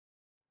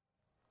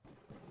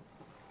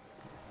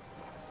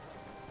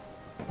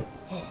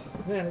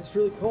man, it's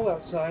really cold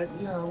outside.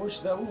 Yeah, I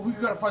wish that we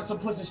gotta find some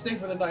place to stay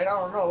for the night. I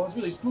don't know. It's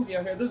really spooky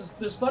out here. There's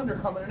thunder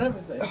coming and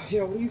everything.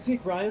 Yeah, what do you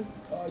think, Ryan?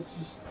 I'm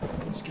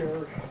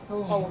scared. I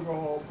want to go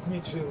home. Me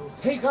too.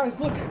 Hey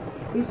guys, look.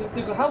 There's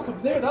a house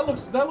up there. That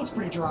looks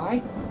pretty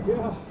dry.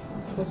 Yeah,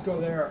 let's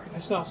go there.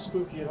 It's not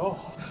spooky at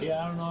all.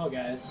 Yeah, I don't know,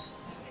 guys.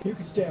 You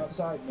can stay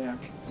outside, Mac.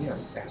 Yeah,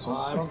 asshole.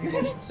 I don't think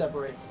we should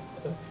separate.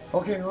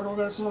 Okay, we're gonna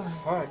go.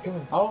 All right, come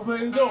on. I'll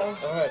open the door.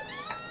 All right.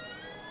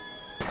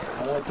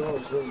 Oh, that door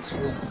is really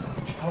smooth.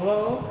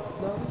 Hello?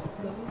 No.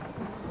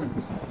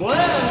 What?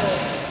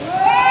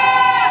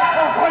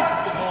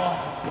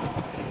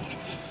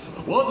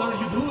 What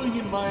are you doing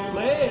in my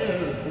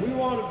lair? We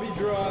want to be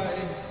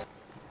dry.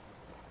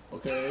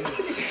 Okay.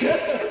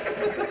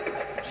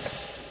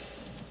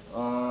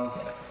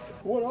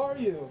 What are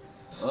you?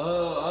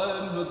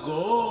 I'm a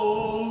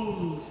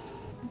ghost.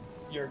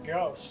 You're a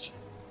ghost.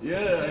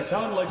 Yeah, I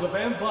sound like a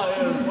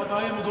vampire, but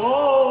I am a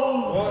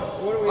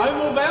ghost. What are we?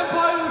 I'm a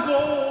vampire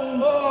ghost.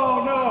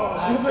 Oh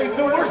no! It's like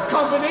the worst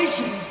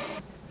combination.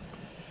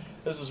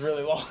 This is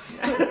really long.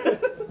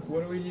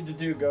 What do we need to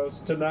do,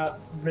 Ghost, to not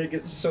make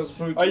it so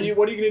spooky? What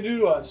are you gonna do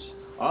to us?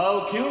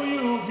 I'll kill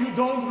you if you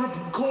don't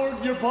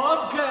record your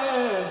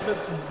podcast.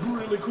 That's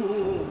really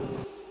cool.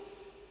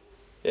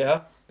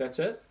 Yeah. That's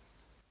it?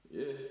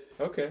 Yeah.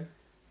 Okay.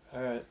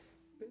 All right.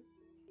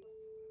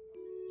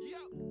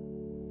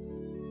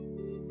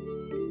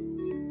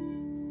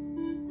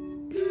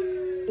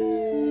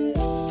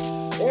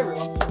 Hey,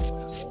 everyone.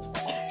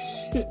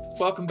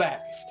 Welcome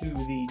back to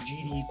the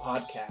GD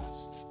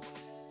podcast.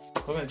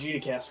 Welcome to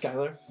GDcast,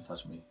 Skylar. Don't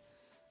touch me.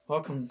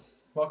 Welcome,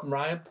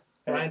 Ryan.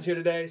 Hey. Ryan's here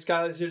today.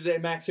 Skylar's here today.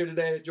 Mac's here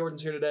today.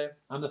 Jordan's here today.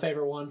 I'm the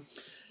favorite one.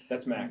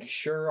 That's Mac.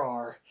 Sure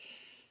are.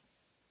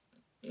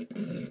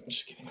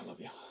 Just kidding. I love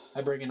you.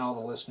 I bring in all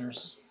the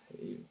listeners.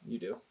 You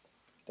do,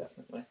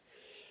 definitely.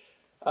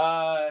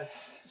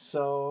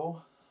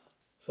 So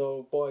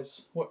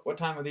boys, what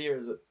time of the year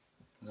is it?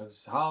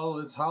 It's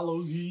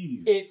Hallows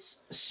Eve.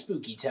 It's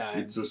spooky time.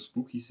 It's a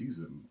spooky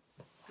season.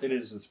 It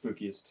is the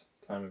spookiest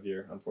time of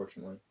year,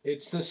 unfortunately.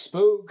 It's the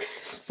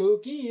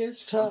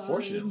spookiest time.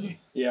 Unfortunately.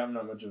 Yeah, I'm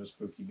not much of a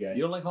spooky guy.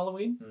 You don't like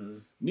Halloween? Mm-hmm.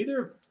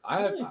 Neither.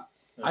 I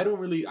didn't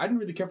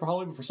really care for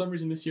Halloween, but for some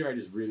reason this year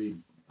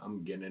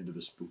I'm getting into the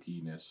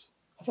spookiness.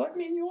 I feel like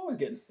me and you always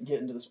get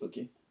into the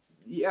spooky.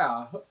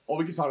 Yeah. Well,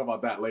 we can talk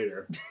about that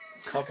later.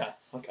 Okay,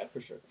 for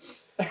sure.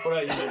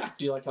 What about you?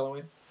 Do you like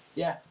Halloween?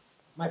 Yeah.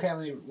 My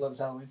family loves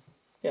Halloween.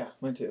 Yeah,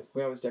 mine too.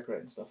 We always decorate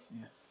and stuff.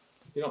 Yeah.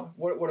 You know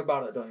what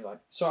about it don't you like?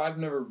 So I've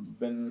never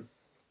been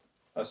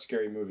a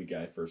scary movie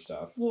guy, first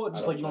off. Well,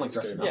 just like you don't like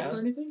scary dressing up movies.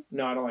 or anything?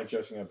 No, I don't like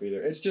dressing up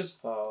either. It's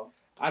just, Oh.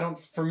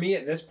 for me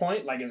at this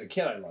point, like as a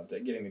kid I loved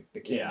it, getting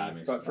the candy. Yeah, that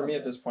makes but sense. for me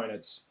at this point,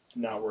 it's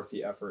not worth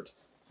the effort.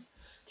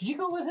 Did you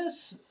go with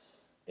us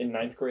In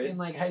 9th grade, in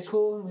like high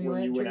school when we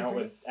when you went out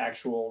trick-or-treating? with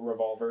actual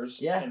revolvers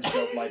Yeah.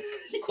 instead of like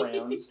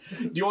crayons.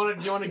 Do you want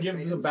to give I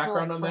some didn't smell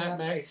background like on that,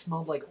 crayons, I Mac?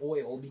 smelled like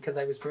oil because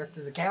I was dressed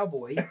as a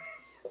cowboy.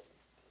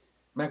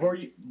 Mac, where were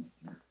you?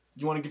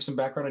 You want to give some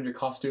background on your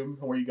costume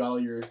and where you got all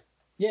your?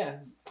 Yeah,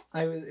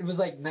 it was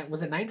like,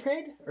 was it 9th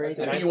grade or 8th I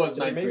grade? think it was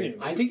ninth Maybe grade.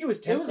 I think it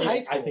was 10th It was grade. high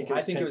school. I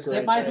think it was 10th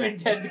It might have been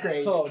 10th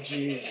grade. Oh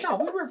jeez. No,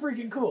 we were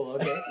freaking cool,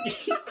 okay?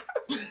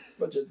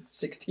 Bunch of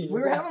 16. We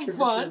were having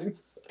fun.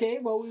 Okay,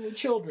 well, we were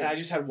children. And I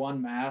just had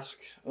one mask.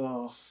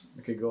 Oh.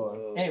 Okay, go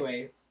on.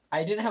 Anyway,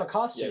 I didn't have a Yeah,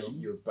 costume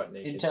you were butt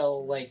naked.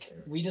 until, like,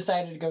 we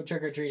decided to go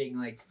trick-or-treating,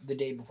 like, the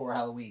day before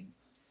Halloween.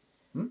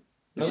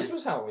 No, this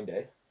was Halloween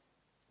Day.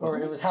 Or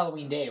it was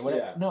Halloween Day.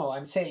 Whatever. Yeah. No,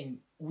 I'm saying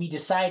we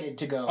decided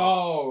to go,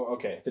 Oh,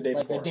 okay. The day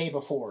like, before. the day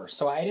before.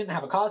 So I didn't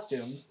have a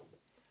costume.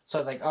 So I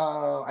was like,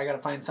 oh, I gotta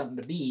find something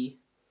to be.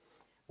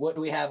 What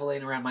do we have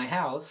laying around my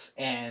house?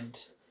 And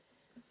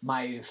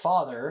my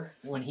father,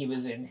 when he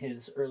was in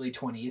his early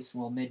 20s,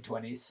 well,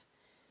 mid-20s,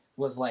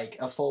 was like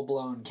a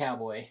full-blown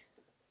cowboy.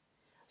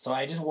 So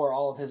I just wore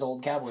all of his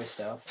old cowboy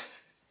stuff.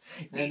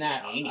 And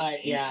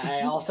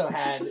I also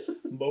had,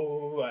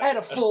 I had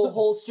a full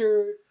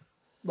holster,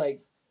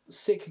 like,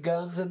 sick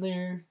guns in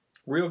there.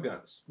 Real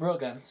guns. Real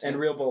guns. And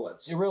real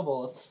bullets. Real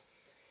bullets.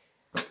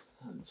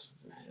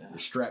 You're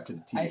strapped to the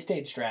teeth. I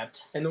stayed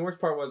strapped. And the worst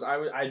part was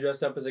I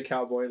dressed up as a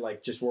cowboy,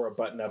 like just wore a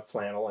button-up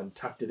flannel and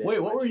tucked it in. Wait,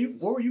 my what were you?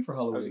 jeans. What were you for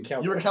Halloween? I was a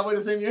cowboy. You were a cowboy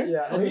the same year?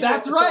 Yeah,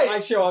 That's so right. I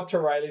show up to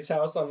Riley's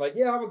house. I'm like,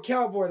 yeah, I'm a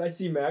cowboy, and I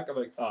see Mac. I'm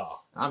like,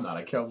 oh, I'm not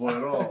a cowboy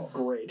at all.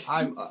 great.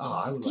 I'm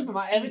Keep in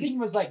mind, everything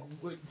was like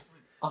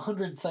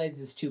 100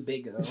 sizes too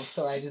big though,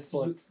 so I just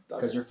looked.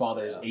 because your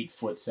father is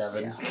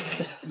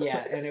 8'7".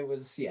 Yeah, and it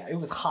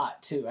was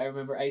hot too. I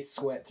remember I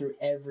sweat through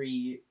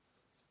every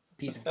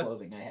piece of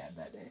clothing I had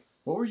that day.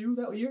 What were you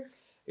that year?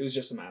 It was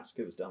just a mask.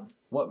 It was dumb.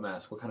 What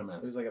mask? What kind of It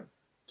mask? was like a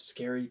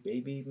scary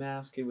baby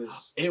mask. It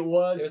was It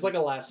was like a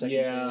last second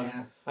Yeah.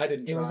 thing. I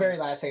didn't try. It was very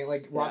last second.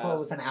 Like Rockwell Yeah.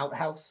 was an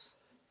outhouse,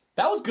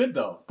 That was good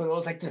though. but it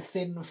was like the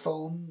thin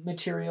foam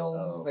material.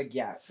 Oh. Like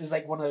it was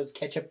like one of those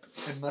ketchup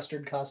and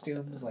mustard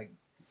costumes. Like,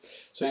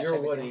 So that you're type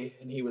of Woody,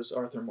 and he was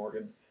Arthur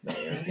Morgan.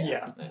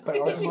 Yeah. but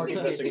Arthur Morgan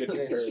That's a didn't good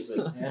exist.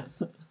 comparison.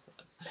 Yeah.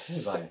 Who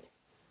was I?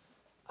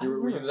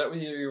 Was that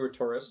when you were a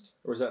tourist?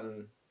 Or was that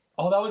in...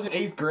 Oh, that was in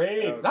 8th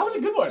grade. Okay. That was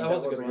a good one. That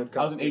was a good one.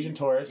 I was an Asian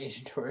tourist.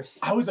 Asian tourist.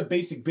 I was a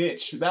basic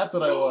bitch. That's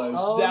what I was.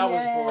 Oh, That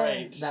was yeah.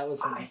 great. That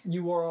was funny.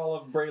 You wore all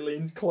of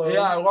Brayleen's clothes.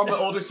 Yeah, I wore my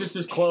older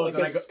sister's clothes,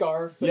 like and a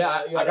scarf. and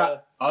yeah, you I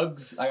got got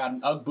Uggs. I got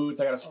Ugg boots.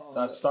 I got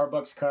a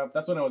Starbucks cup.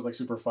 That's when it was like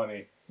super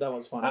funny. that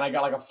was fun. And I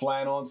got like a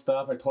flannel and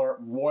stuff. I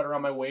wore it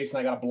around my waist, and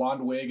I got a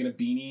blonde wig and a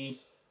beanie.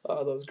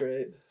 Oh, that was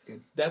great.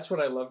 That's what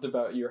I loved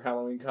about your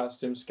Halloween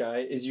costume,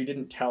 Sky, is you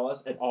didn't tell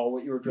us at all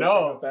what you were dressing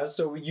No. up as,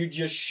 so you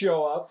just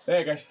show up.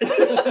 Hey guys,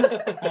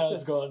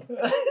 How's it going?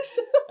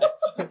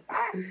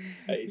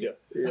 How you doing?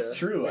 that's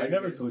true. I Very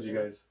never good. told you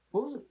guys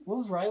What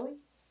was Riley?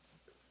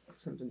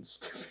 Something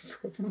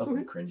stupid.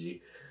 something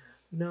cringy.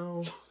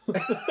 No.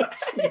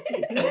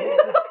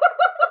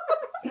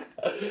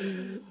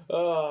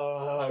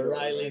 Oh,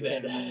 Riley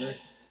then. Remember.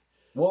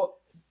 Well,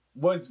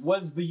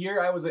 was the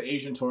year I was an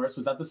Asian tourist?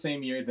 Was that the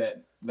same year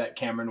that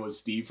Cameron was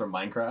Steve from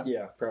Minecraft?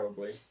 Yeah,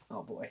 probably.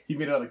 Oh boy. He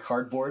made it out of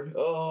cardboard.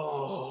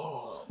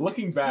 Oh.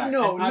 Looking back,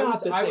 No, I not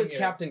was the I same was year.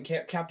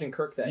 Captain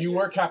Kirk that you year.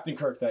 were Captain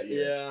Kirk that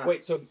year. Yeah.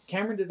 Wait, so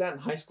Cameron did that in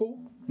high school?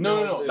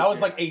 No. That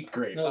was like 8th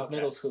grade. That was Okay.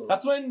 middle school.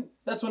 That's when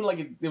like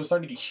it was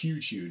starting to get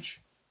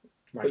huge.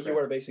 But you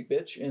were a basic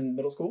bitch in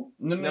middle school?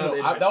 No. No,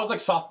 they- That was like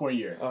sophomore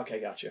year. Okay,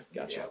 gotcha.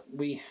 Yeah,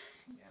 we.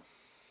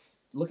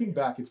 Looking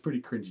back, it's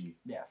pretty cringy.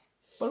 Yeah.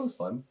 But it was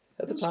fun.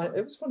 At the time,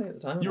 it was funny at the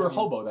time. You were a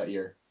hobo that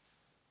year.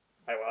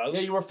 I was. Yeah,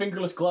 you wore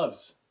fingerless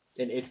gloves.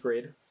 in 8th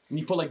grade. And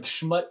you put like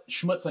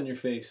schmutz on your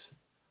face.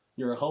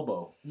 You're a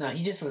hobo. No,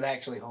 he just was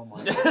actually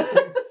homeless.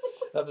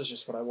 That was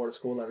just what I wore to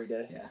school every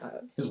day. Yeah.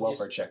 His You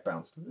welfare just- check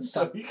bounced.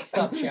 Stop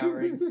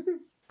showering.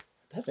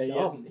 That's Hey, he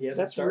dumb. hasn't- he hasn't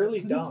That's started. really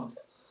dumb.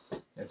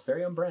 It's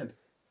very on brand.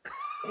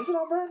 Is it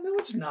on brand? No,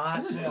 it's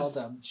not. It's all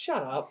dumb.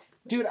 Shut up.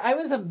 Dude, I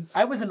was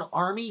an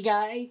army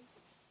guy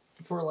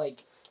for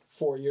like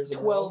 4 years in a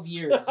row. 12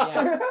 years.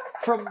 Yeah,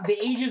 from the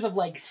ages of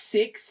like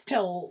 6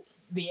 till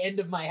the end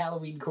of my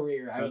Halloween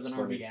career, I was That's an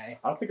army funny. guy.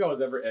 I don't think I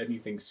was ever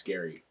anything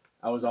scary.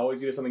 I was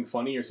always either something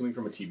funny or something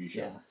from a TV show.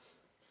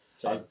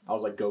 Yeah. I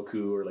was like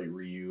Goku or like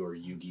Ryu or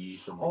Yugi.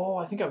 From Oh,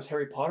 I think I was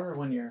Harry Potter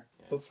one year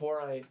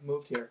before I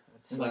moved here.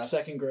 That's In like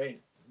second grade.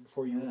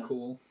 before you Yeah. were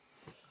cool.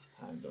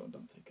 I don't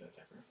think I've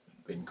ever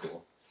been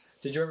cool.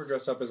 Did you ever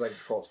dress up as like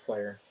a Colts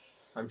player?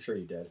 I'm sure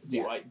you did.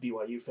 Yeah.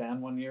 BYU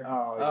fan one year.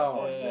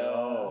 Oh, Yeah.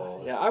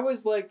 no. Yeah, I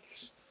was like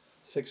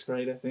 6th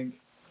grade, I think.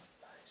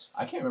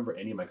 I can't remember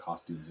any of my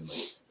costumes in like.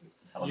 You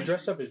elementary.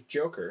 dressed up as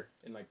Joker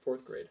in like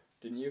 4th grade,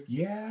 didn't you?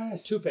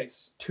 Yes.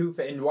 Two-Face.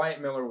 And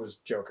Wyatt Miller was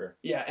Joker.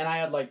 Yeah, and I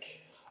had like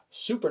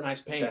super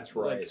nice paint. That's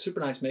right. Like super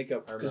nice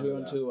makeup I because we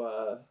remember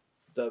went to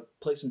the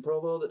place in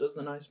Provo that does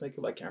the nice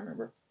makeup. I can't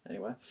remember.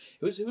 Anyway,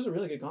 it was a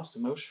really good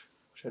costume. I wish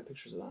I had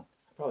pictures of that.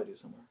 I probably do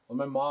somewhere. When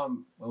my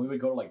mom, when we would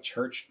go to like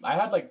church, I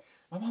had like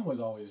my mom was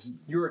always.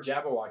 You were a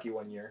Jabberwocky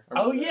one year. I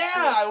Oh remember yeah,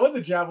 that, I was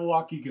a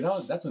Jabberwocky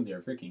because that's when they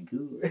were freaking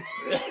cool.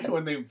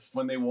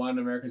 when they won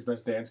America's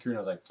Best Dance Crew, and I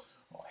was like,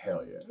 oh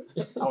hell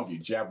yeah, I want to be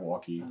a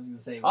Jabberwocky. I was gonna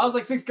say, I was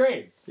like 6th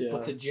grade. too. Yeah.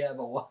 what's a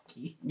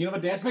Jabberwocky? You know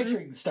what dance I'm crew?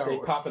 picturing Star They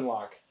Wars. pop and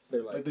lock.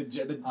 They're Like like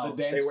the Oh,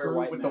 dance they wear crew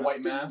white with the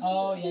white masks. masks.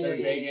 Oh yeah, They're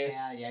yeah, in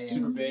Vegas, yeah.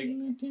 super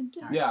big.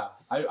 Yeah,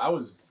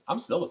 I'm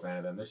still a fan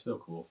of them. They're still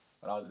cool.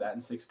 But I was that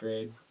in 6th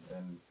grade,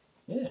 and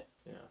yeah.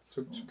 yeah.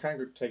 So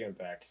kind of taking it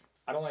back.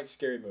 I don't like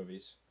scary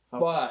movies, Oh,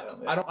 but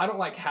yeah. I don't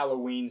like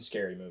Halloween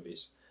scary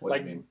movies. What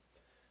Like- do you mean?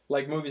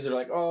 Like movies that are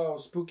like, oh,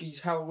 spooky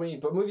Halloween,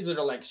 but movies that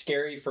are like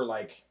scary for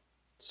like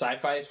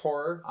sci-fi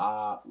horror,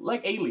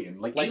 Like Alien,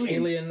 like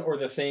Alien or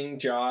The Thing,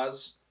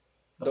 Jaws.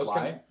 The those Fly,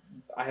 kind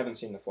I haven't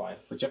seen The Fly.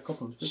 with Jeff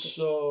Goldblum.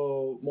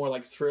 So more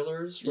like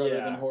thrillers rather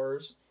Yeah. than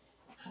horrors.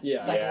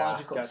 Yeah,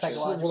 Psychological, gotcha.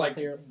 psychological like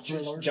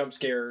thrillers. jump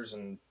scares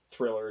and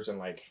thrillers and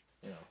like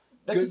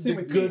That's the same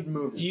good, with good me.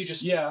 movies. You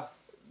just Yeah,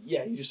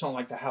 yeah, you just don't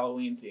like the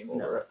Halloween theme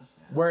over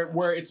it.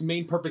 where its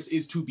main purpose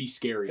is to be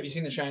scary. Have you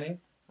seen The Shining?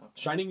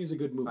 Shining is a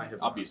good movie. I have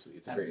not. Obviously,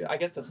 it's very. I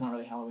guess that's not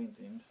really Halloween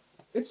themed.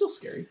 It's still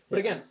scary. But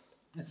again,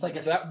 It's like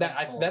a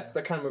that's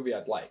the kind of movie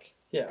I'd like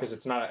Yeah, because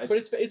it's not. but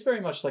it's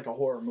very much like a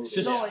horror movie.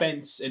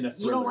 Suspense and a You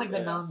thriller. don't like the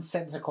yeah.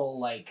 nonsensical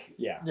like.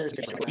 Yeah. There's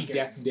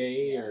Death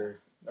Day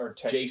or or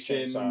Texas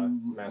Jason,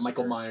 Chainsaw Massacre.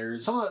 Michael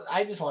Myers. Some of,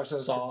 I just watched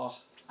those. Saw.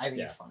 'cause I think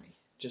Yeah. it's funny.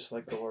 Just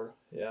like gore.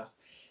 Yeah,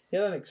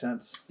 yeah, that makes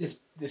sense.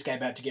 This guy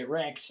about to get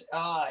wrecked.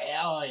 Oh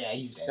yeah,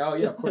 he's dead. Oh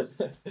yeah, of course.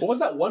 What was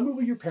that one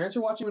movie your parents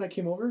were watching when I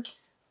came over?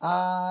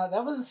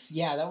 That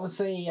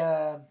was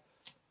a.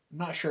 I'm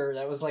not sure.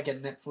 That was like a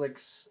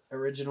Netflix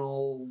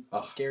original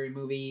Ugh. scary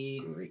movie.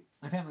 Great.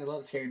 My family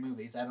loves scary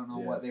movies. I don't know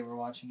Yeah. what they were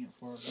watching it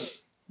for,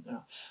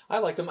 but I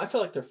like them. I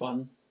feel like they're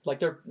fun. Like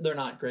they're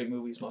not great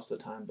movies most of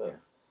the time, but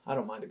I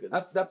don't mind a good.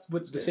 That's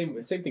what's the Scary same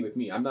movie. same thing with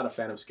me. I'm not a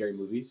fan of scary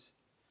movies,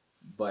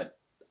 but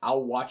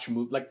I'll watch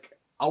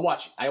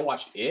I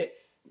watched It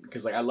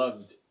because like I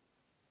loved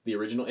the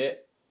original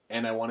It,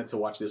 and I wanted to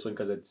watch this one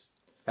because it's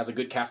has a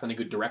good cast and a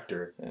good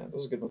director. Yeah, it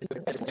was a good movie.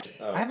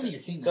 Oh, I haven't okay. even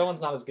seen that. That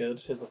one's not as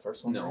good as the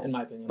first one, No. in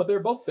my opinion. But they're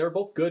both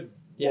good,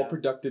 Yeah.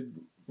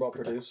 well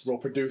produced well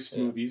produced.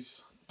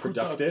 movies.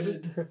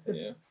 Producted.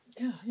 Yeah,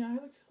 I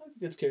like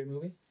Good scary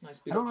movie. Nice.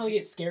 I don't really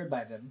get scared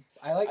by them.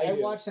 I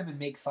do. watch them and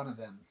make fun of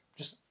them.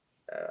 Just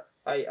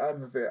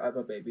I'm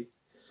a baby.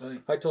 Really?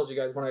 I told you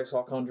guys when I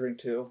saw Conjuring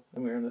 2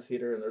 and we were in the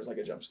theater and there was like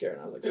a jump scare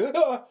and I was like,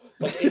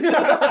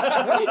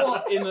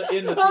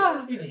 in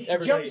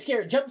the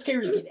theater. Jump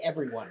scares get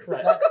everyone.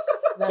 Right. That's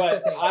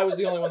But the thing. I was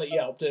the only one that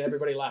yelped and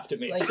everybody laughed at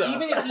me. Like so.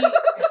 even if you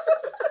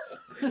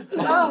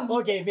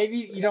okay, maybe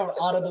you don't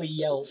audibly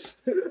yelp,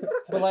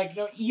 but like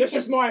no, This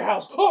is my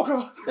house. Oh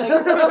god.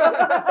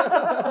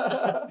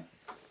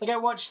 Like I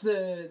watched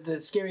the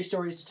Scary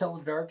Stories to Tell in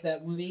the Dark,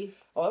 that movie,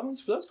 Oh,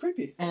 that's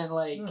creepy. and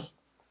like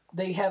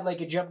they had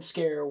like a jump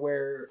scare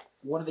where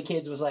one of the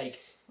kids was like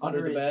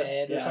under the his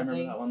bed or Yeah, I something,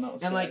 remember that one. That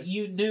was and scary. like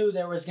you knew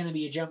there was gonna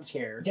be a jump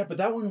scare. Yeah, but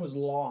that one was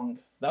long.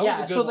 That Yeah, was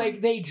a good so one.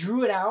 like they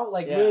drew it out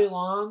like Yeah. really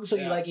long, so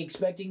Yeah. you're like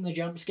expecting the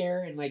jump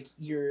scare, and like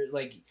you're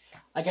like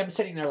I'm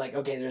sitting there like,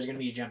 okay, there's gonna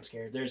be a jump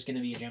scare. There's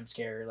gonna be a jump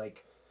scare.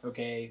 Like,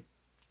 okay,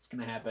 it's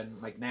gonna happen.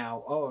 Like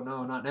now. Oh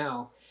no, not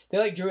now. They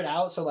like drew it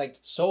out, so like.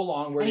 so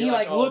long where And you're he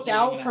like oh, looked is something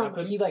out gonna from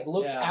happen? he like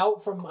looked Yeah.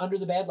 out from under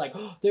the bed like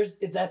oh,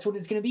 that's what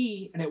it's gonna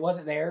be, and it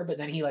wasn't there. But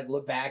then he like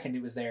looked back and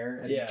it was there,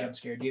 and Yeah. it jump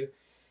scared you.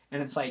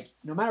 And it's like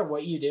no matter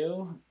what you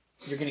do,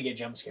 you're gonna get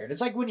jump scared.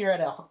 It's like when you're at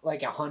a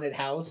haunted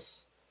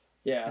house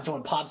Yeah. and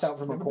someone pops out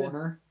from a Never been.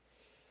 corner.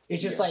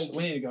 It's just Yes, like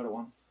we need to go to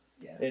one.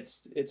 Yeah.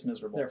 It's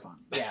miserable. they're fun.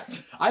 Yeah.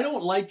 I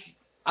don't like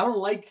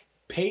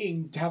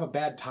paying to have a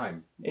bad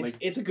time.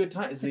 It's a good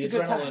time. It's the It's a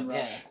good adrenaline time,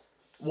 rush. yeah.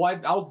 Why?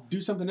 I'll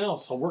do something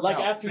else. I'll work Like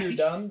out. after you're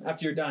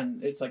done,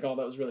 it's like, oh,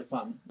 that was really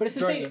fun. But it's the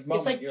During same- the it's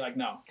moment, like- you're like,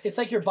 no. It's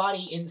like your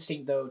body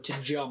instinct though to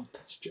jump.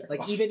 Just jack Like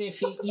off. even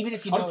if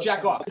you know I'll it's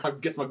jack coming.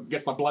 off.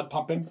 Gets my blood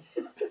pumping.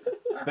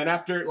 Then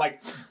after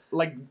like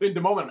in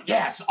the moment, I'm like,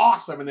 yes,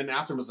 awesome. And then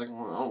after, I was like,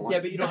 oh, Yeah,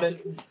 but you don't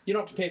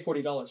have to pay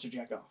 $40 to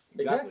jack off.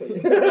 Exactly.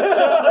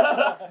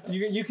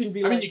 you can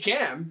be I like mean, you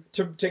can.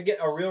 to get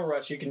a real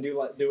rush. You can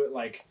do it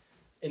like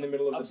in the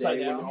middle of Upside the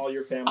day down. when all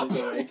your family's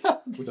awake.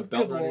 With a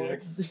belt Good around your lord.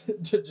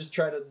 neck. To just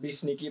try to be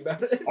sneaky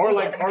about it. Or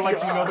like you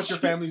know that your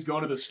family's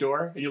going to the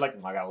store and you're like,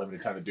 I got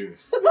limited time to do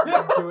this.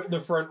 Do it in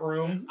the front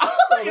room.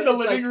 In the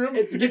living room.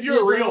 It's If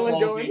you're a real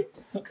adrenaline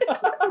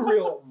ballsy,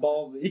 Real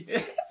ballsy.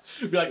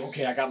 be like,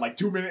 okay, I got like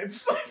 2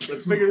 minutes.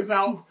 Let's figure this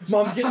out.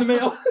 Mom's getting the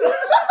mail.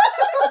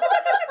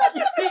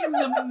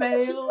 In the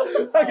mail.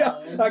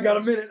 I got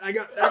a minute. I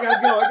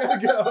gotta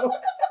go.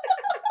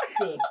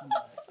 Good.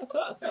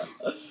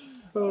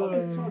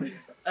 That's funny.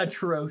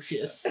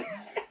 Atrocious.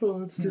 Oh,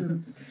 that's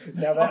good.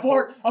 Now that's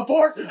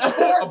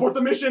Abort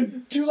the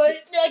mission. too late.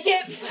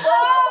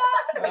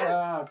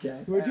 Ah,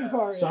 Okay. We're too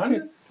far.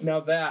 Son, Now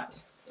that's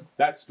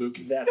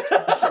spooky.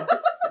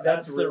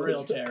 That's the really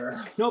real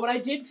terror. No, but I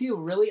did feel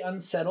really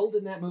unsettled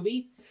in that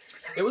movie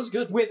It was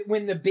good. with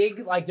when the big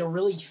like the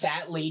really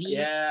fat lady.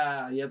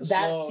 Yeah, the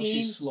That slow. scene-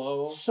 She's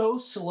slow. So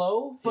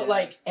slow, but Yeah.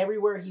 like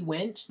everywhere he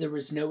went, there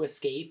was no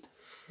escape.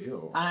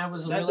 Ew. And I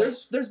was That- really.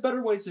 there's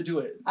better ways to do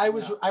it. I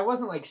was. Yeah. I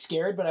wasn't like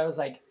scared, but I was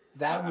like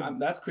that would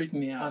That's creeping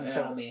me out.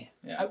 unsettle me.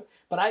 Yeah.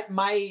 But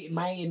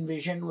my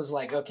envision was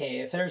like, okay,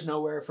 if there's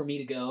nowhere for me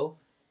to go,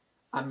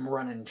 I'm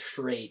running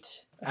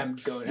straight. I'm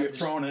going. You're I'm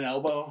just- throwing an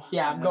elbow.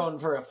 Yeah, I'm going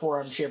for a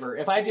forearm shiver.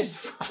 If I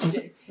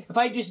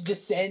just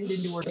descend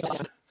into her, I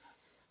was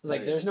like,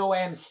 Right. there's no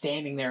way I'm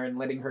standing there and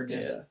letting her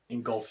just. Yeah.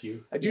 Engulf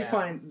you. I do Yeah.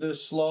 find the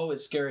slow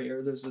is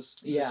scarier. There's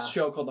this Yeah.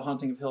 show called The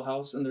Haunting of Hill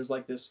House, and there's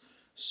like this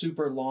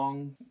super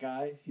long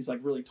guy. He's like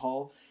really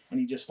tall, and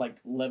he just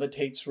like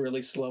levitates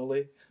really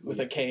slowly with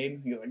a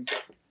cane. He's like,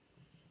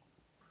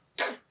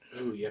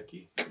 Ooh,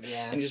 yucky.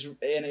 Yeah.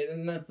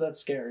 and that's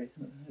scary.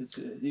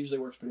 It usually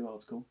works pretty well.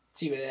 It's cool.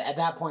 See, but at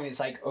that point, it's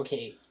like,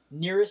 okay,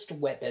 nearest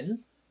weapon,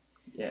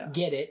 Yeah.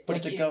 get it. But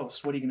Like, it's a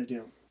ghost. What are you gonna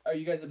do? Are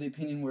you guys of the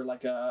opinion where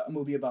like a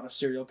movie about a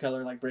serial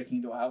killer like breaking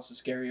into a house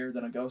is scarier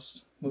than a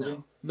ghost movie?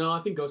 No. No, I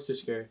think ghosts are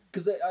scary.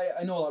 Because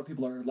I know a lot of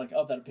people are like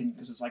of that opinion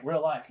because it's like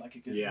real life. Like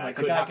it could, Yeah, like it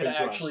a could guy happen could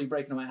to us. actually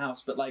break into my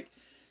house, but like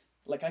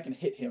I can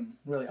hit him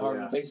really hard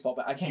with Yeah. a baseball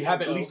bat. I can't. You hit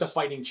have a at least a ghost.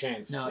 fighting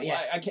chance. No,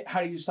 yeah. I can't.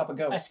 How do you stop a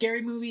ghost? A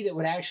scary movie that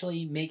would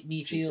actually make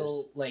me feel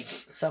Jesus. like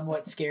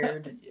somewhat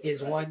scared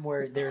is one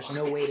where there's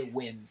no way to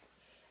win.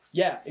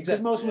 Yeah, Because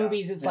exactly. most Yeah.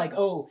 movies, it's Yeah. like,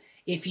 oh,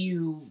 if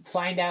you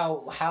find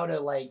out how to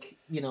like,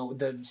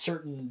 the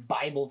certain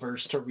Bible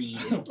verse to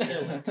read and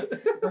kill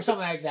it, or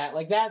something like that.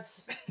 Like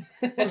that's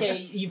okay.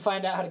 You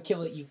find out how to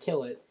kill it, you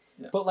kill it.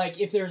 Yeah. But like,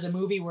 if there's a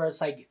movie where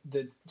it's like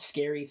the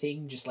scary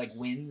thing just like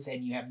wins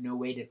and you have no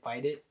way to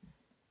fight it,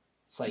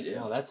 it's like,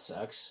 Yeah. oh, that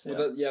sucks.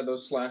 Well,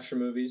 those slasher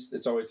movies.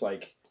 It's always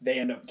like they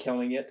end up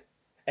killing it,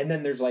 and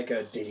then there's like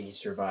a did he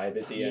survive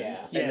at the end?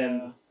 Yeah. And then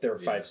Yeah. there are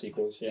 5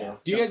 sequels. Yeah.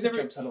 Do you guys ever?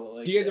 Jumps out of the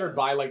lake. Do you guys ever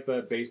buy like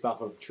the based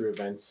off of true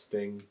events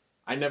thing?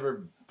 I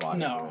never bought it.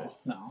 No,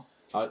 no.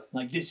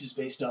 Like this is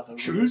based off of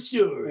True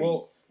story.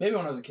 Well, maybe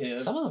when I was a kid.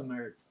 Some of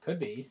them could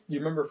be. you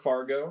remember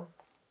Fargo?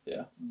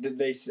 Yeah.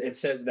 It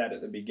says that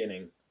at the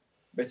beginning.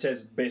 It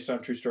says based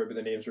on true story, but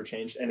the names were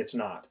changed, and it's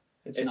not.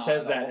 It not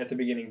says at that all. at the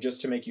beginning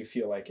just to make you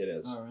feel like it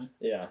is. All right.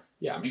 Yeah.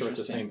 Yeah, I'm sure it's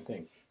the Interesting. same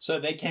thing. So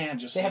they can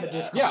just They say have a that.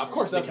 discount. Yeah, of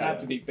course, It that's doesn't have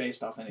to be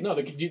based off anything. No,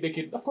 they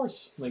could, of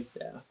course, like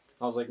Yeah.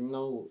 I was like,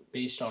 no.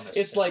 Based on a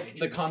It's like The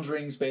situation.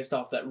 Conjuring's based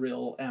off that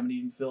real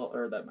Amityville,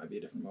 or that might be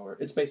a different movie.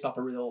 It's based off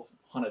a real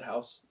haunted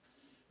house.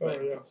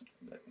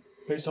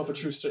 Based off a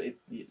true story.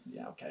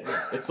 Yeah, okay.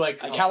 It's like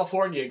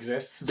California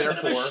exists,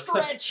 therefore,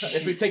 stretch.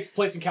 if it takes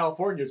place in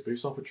California, it's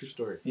based off a true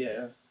story.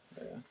 Yeah,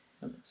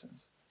 that makes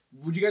sense.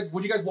 Would you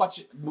guys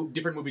watch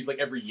different movies like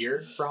every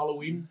year for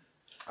Halloween?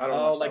 I don't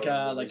Oh,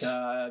 watch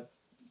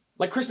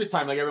Like Christmas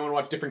time, like everyone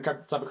watch different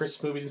type of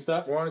Christmas movies and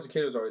stuff. When I was a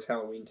kid, it was always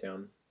Halloween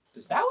Town.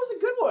 That was a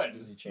good one.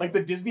 Disney Channel. Like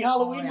the Disney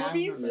Halloween I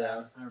movies.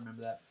 remember that. I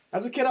remember that.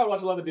 As a kid, I would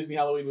watch a lot of the Disney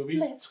Halloween movies.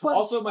 Let's watch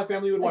Also, my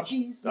family would watch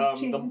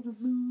the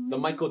the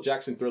Michael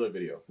Jackson Thriller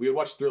video. We would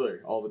watch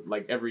Thriller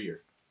every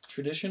year.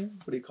 Tradition?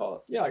 What do you call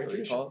it? Yeah, like a What do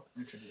you tradition. call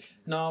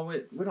it? No,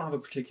 we don't have a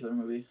particular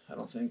movie. I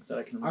don't think that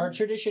I can remember. Our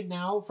tradition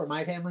now for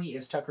my family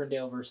is Tucker and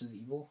Dale versus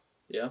Evil,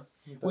 Yeah.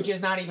 which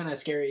is not even a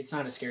scary. It's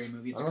not a scary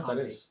movie. It's I a don't know what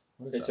that comedy. is.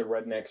 What is It's that? a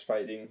rednecks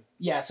fighting.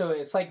 Yeah, so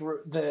it's like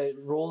the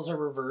roles are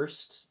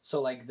reversed.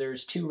 So like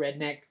there's two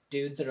redneck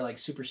dudes that are like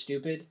super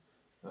stupid,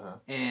 Uh-huh.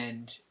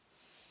 and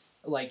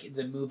like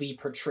the movie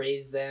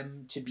portrays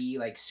them to be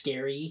like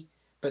scary,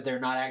 but they're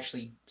not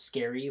actually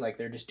scary. Like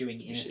they're just doing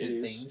Just innocent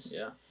idiots. things.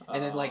 Yeah.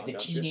 And then like the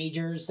gotcha.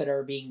 teenagers that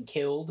are being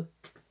killed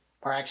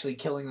are actually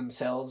killing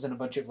themselves in a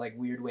bunch of like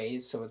weird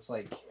ways. So it's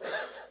like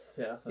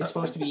Yeah. it's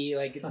supposed to be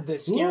like the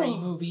scary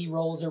movie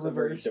roles are It's a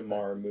very reversed.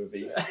 Damar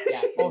movie.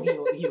 Yeah.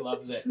 Oh, he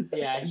loves it.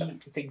 Yeah, he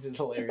thinks it's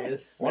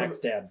hilarious. Max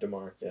Dad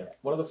Damar. Yeah.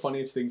 One of the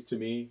funniest things to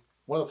me,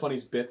 one of the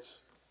funniest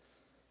bits,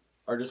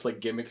 are just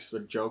like gimmicks or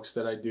jokes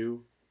that I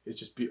do. It's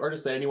just or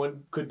just that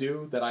anyone could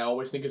do that I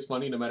always think is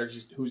funny, no matter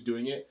who's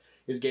doing it,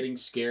 is getting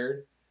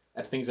scared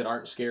at things that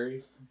aren't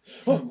scary.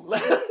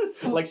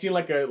 Like seeing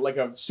like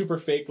a super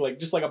fake, like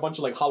just like a bunch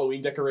of like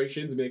Halloween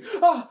decorations and being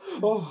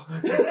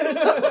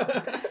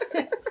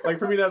like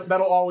for me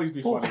that'll always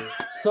be funny.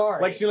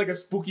 Sorry. Like seeing like a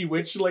spooky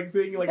witch like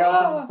thing like out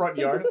in someone's front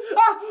yard.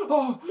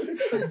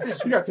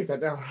 You gotta take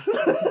that down.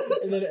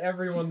 And then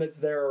everyone that's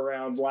there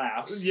around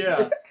laughs.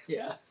 Yeah,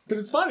 Yeah. because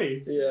it's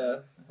funny. Yeah.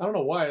 I don't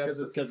know why.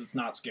 Because it's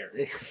not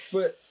scary.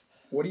 But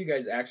what are you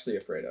guys actually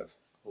afraid of?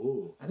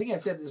 Ooh. I think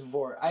I've said this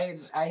before. I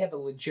have a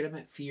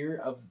legitimate fear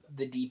of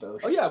the deep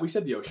ocean. Oh yeah, we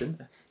said the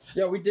ocean.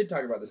 Yeah, we did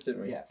talk about this,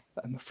 didn't we? Yeah.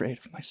 I'm afraid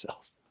of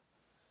myself.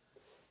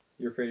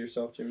 You're afraid of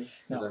yourself, Jimmy?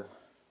 No.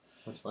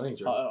 That's funny,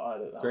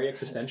 Jordan. Very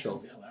existential.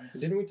 That'd be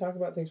hilarious. Didn't we talk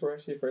about things we're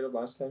actually afraid of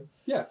last time?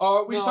 Yeah.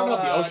 Oh, we just talked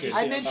about the ocean. just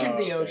I the- mentioned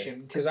the okay.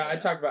 ocean Because I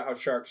talked about how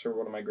sharks are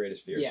one of my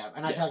greatest fears. yeah,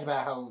 and I talked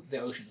about how the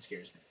ocean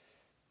scares me.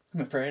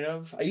 I'm afraid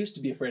of. I used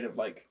to be afraid of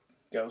like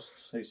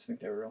ghosts. I used to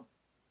think they were real,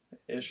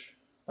 ish,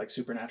 like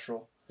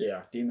supernatural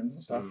Yeah. demons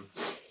and stuff.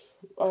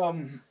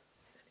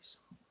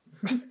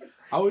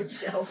 I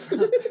was.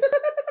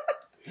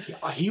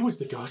 He was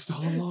the ghost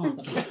all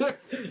along.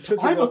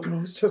 I'm a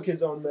ghost. Took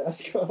his own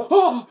mask off.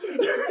 Oh!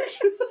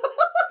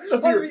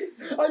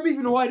 I'm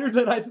even wider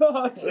than I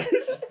thought.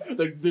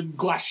 the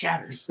glass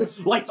shatters.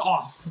 Lights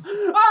off.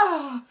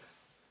 Ah!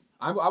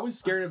 I was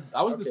scared of.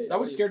 I was Okay, I what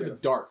was are you scared of scared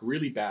the dark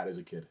really bad as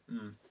a kid.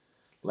 Mm.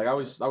 Like I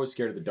was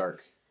scared of the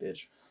dark.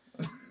 Bitch.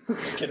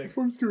 Just kidding.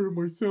 I'm scared of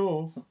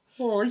myself.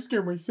 Oh, I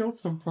scare myself I'm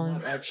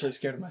sometimes. not actually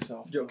scared of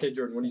myself. Okay,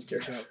 Jordan, what are you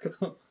scared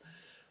of?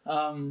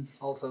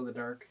 Also the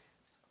dark.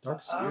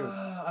 Dark's scary.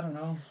 I don't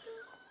know.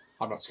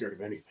 I'm not scared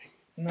of anything.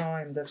 No,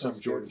 I'm definitely Except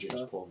scared Jordan of James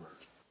stuff. Palmer.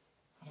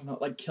 I don't know,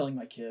 like killing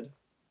my kid.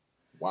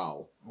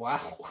 Wow.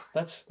 Wow.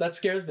 That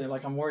scares me.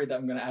 Like I'm worried that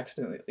I'm gonna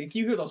accidentally. Like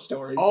you hear those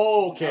stories.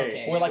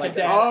 Okay. Where like, Like a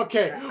dad.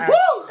 Okay.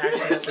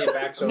 Accidentally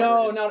backs over.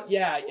 No, his- no,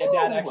 yeah, Ooh.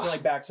 dad accidentally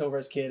backs over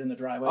his kid in the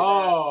driveway.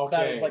 Oh,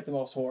 That okay. is like the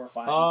most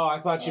horrifying. Oh, I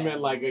thought you meant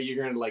like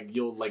you're gonna like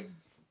you'll like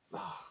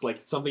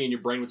something in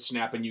your brain would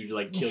snap and you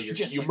like kill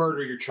Just you like-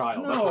 murder your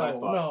child. That's what I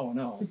thought.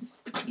 No,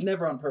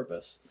 never on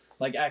purpose.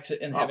 Like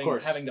accident and Of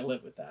course. having to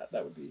live with that.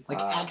 That would be. Like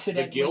the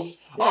accidentally, guilt?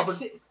 Oh,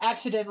 but-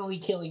 accidentally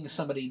killing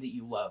somebody that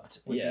you loved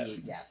would Yeah.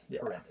 be Yeah.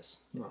 horrendous.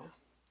 Well,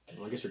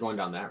 I guess we're going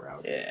down that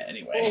route. Yeah.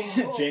 Anyway.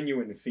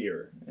 Genuine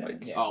fear.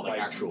 Like, Yeah. Oh, like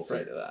Like, actual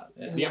afraid fear. of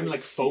that. Do you have any like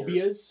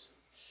phobias?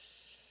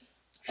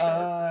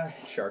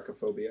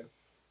 Sharkophobia.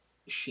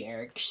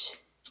 Sharks.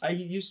 I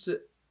used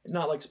to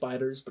not like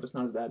spiders, but it's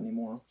not as bad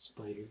anymore.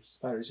 Spiders.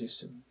 Spiders used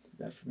to be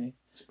bad for me.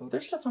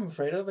 There's stuff I'm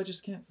afraid of. I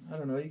just can't. I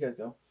don't know. You guys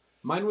go.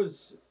 Mine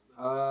was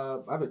I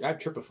have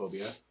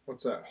trypophobia.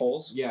 What's that?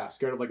 Holes? Yeah,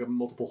 scared of like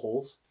multiple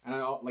holes, and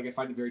I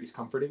find it very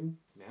discomforting.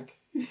 Mac,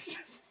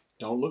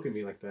 don't look at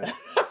me like that.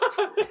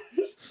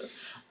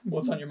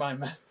 What's on your mind,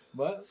 Matt?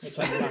 What? What's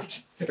on your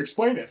mind?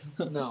 Explain it.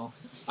 No.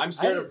 I'm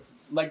scared of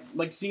like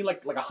seeing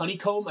like a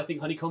honeycomb. I think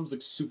honeycombs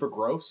look super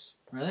gross.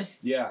 Really?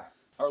 Yeah.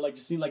 Or like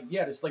just seeing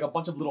just like a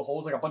bunch of little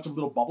holes, like a bunch of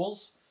little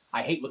bubbles.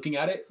 I hate looking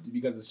at it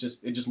because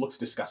it just looks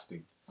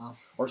disgusting. Oh.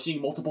 Or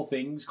seeing multiple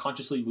things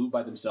consciously move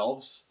by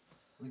themselves.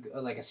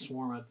 Like a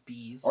swarm of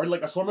bees. Or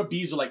like a swarm of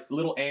bees or like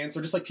little ants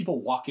or just like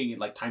people walking in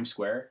like Times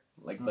Square.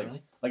 Like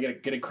Really? like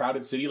in a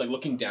crowded city, like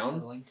looking down.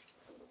 Unsettling.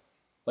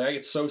 Like I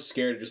get so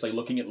scared just like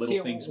looking at little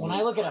See, things. when move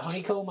I look at a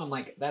consciously. honeycomb, I'm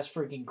like, that's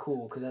freaking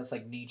cool because that's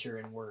like nature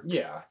and work.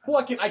 Yeah. Well,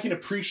 I can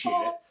appreciate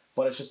it,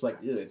 but it's just like,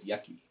 ew, it's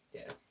yucky.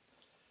 Yeah.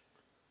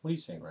 What are you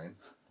saying, Ryan?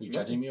 Are you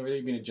judging me over there?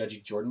 You being a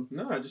judgy Jordan?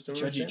 No, I just don't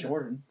Judgy understand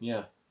Jordan.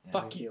 Yeah.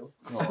 Fuck you.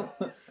 Oh.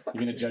 You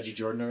being a judgy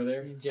Jordan over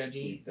there?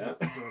 Judgy.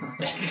 that.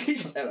 He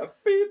just had a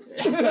beep.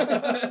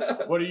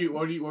 What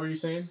were you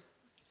saying?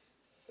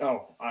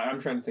 Oh, I'm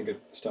trying to think of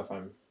stuff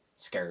I'm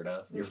Scared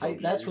of. Your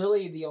That's phobias.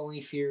 really the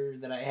only fear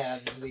that I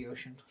have is the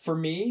ocean. For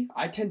me,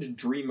 I tend to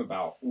dream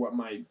about what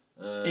my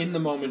in the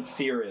moment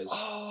fear is.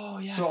 Oh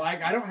yeah. So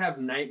I don't have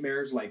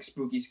nightmares like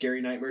spooky,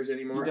 scary nightmares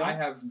anymore. You don't? I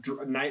have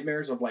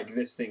nightmares of like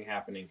this thing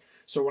happening.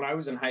 So when I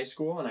was in high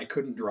school and I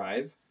couldn't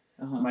drive,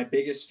 my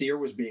biggest fear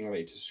was being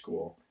late to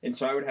school, and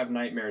so I would have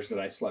nightmares that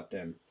I slept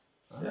in.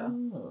 Yeah.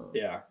 Oh.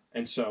 Yeah,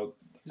 and so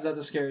Is that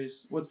the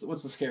scariest? What's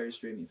the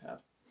scariest dream you've had?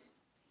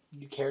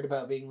 You cared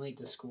about being late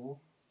to school?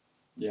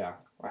 yeah,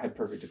 I had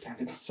perfect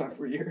attendance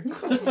sophomore year.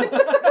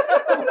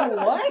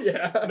 What?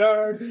 Yeah,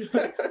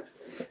 nerd.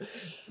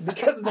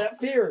 Because of that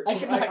fear,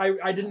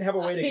 I didn't have a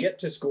way to get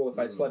to school if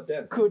I slept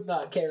in. Could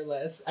not care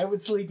less. I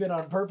would sleep in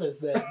on purpose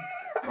then.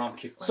 Mom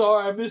kicked my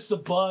Sorry, I missed the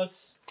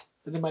bus.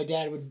 And then my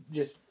dad would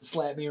just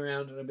slap me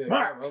around and I'd be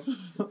like, oh,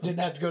 well, didn't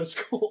have to go to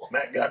school.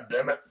 Matt,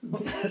 goddammit.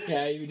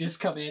 Yeah, he would just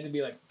come in and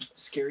be like,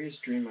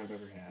 Scariest dream I've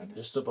ever had.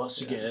 missed the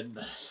bus again.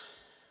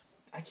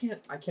 I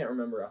can't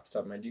remember off the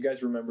top of my head. Do you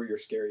guys remember your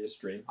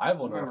scariest dream? I have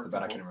one right off the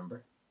bat I can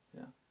remember.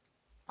 Yeah.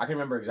 I can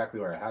remember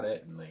exactly where I had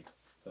it and like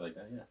stuff like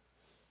that, yeah.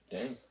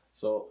 Dang.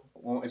 So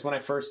it's when I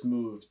first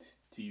moved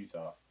to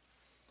Utah,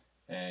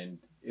 and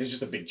it was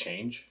just a big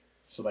change.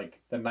 So like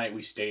the night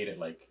we stayed at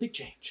like Big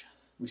change.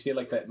 we stayed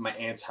like that my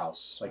aunt's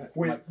house, like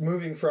Wait,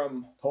 moving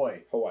from Hawaii.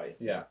 Hawaii.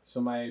 Yeah.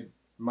 So my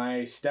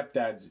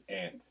stepdad's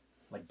aunt,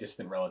 like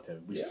distant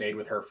relative, we Yeah. stayed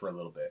with her for a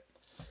little bit,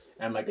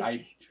 and like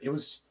it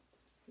was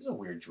a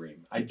weird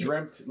dream. I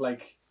dreamt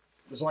like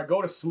so I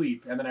go to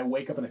sleep and then I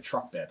wake up in a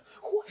truck bed,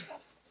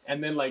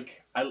 and then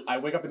like I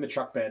wake up in the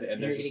truck bed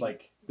and there's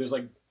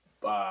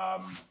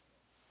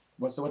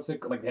what's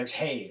it like there's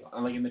hay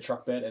like in the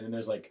truck bed, and then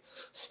there's like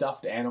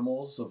stuffed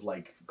animals of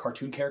like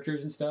cartoon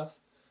characters and stuff,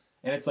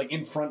 and it's like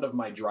in front of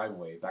my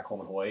driveway back home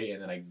in Hawaii,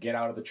 and then I get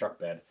out of the truck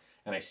bed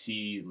and I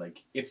see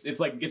like it's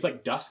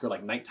like dusk or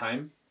like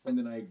nighttime, and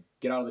then I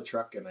get out of the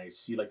truck and I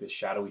see like this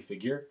shadowy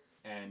figure,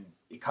 and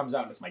it comes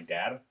out and it's my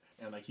dad,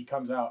 and like he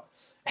comes out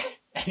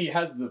and he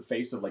has the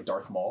face of like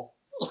Darth Maul,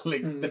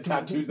 like the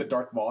tattoos that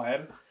Darth Maul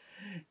had,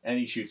 and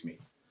he shoots me.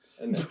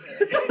 And then,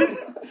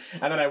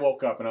 And then I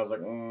woke up and I was like,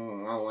 I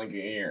don't like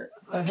it here.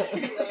 I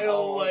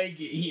don't like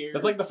it here.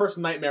 That's like the first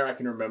nightmare I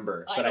can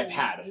remember that I've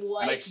had,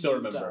 and I still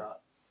remember.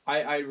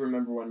 I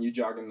remember when you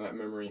jog in that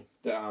memory.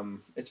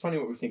 It's funny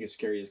what we think is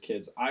scary as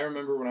kids. I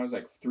remember when I was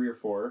like 3 or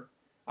 4,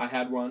 I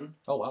had one.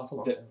 Oh wow, that's a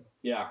long time.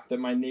 Yeah, that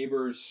my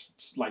neighbor's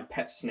like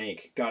pet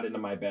snake got into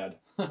my bed,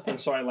 and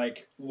so I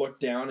like looked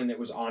down and it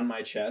was on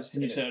my chest.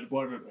 And you said,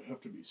 "Why did it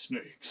have to be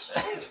snakes?"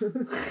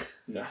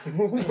 No,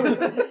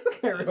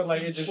 but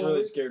like it just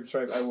really scared.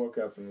 So I woke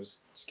up and was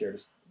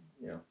scared,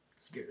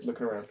 Scares.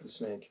 looking around for the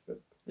snake. But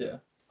yeah,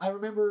 I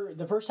remember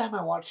the first time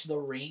I watched The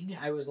Ring,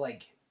 I was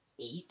like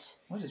 8.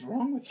 What is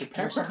wrong with your Or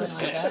parents? something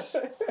like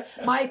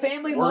that. My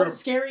family loves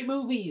scary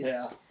movies.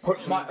 Yeah.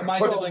 put My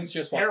siblings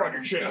just watch hair on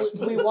your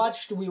chest. We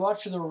watched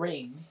The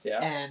Ring, Yeah.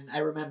 and I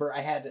remember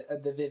I had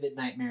the vivid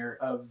nightmare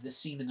of the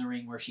scene in The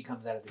Ring where she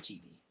comes out of the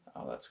TV.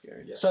 Oh, that's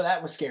scary. Yeah. So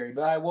that was scary,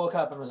 but I woke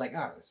up and was like,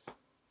 oh,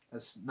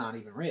 that's not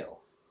even real.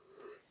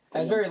 I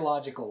was very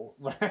logical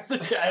when I was a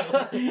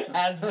child,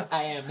 as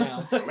I am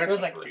now. It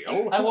was like,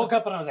 I woke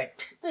up and I was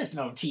like, there's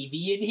no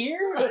TV in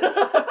here.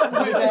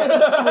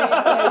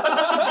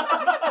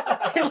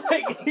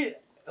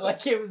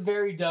 Like it was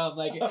very dumb.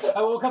 Like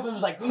I woke up and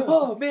was like,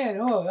 oh man,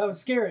 that was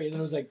scary. And then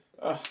I was like,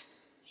 oh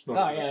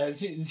yeah,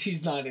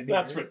 she's not in here.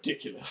 That's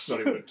ridiculous. Not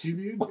even a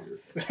TV in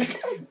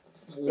here.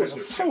 There's a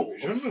fool.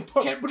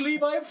 Can't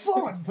believe I have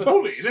fallen for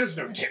Holy, this. there's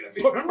no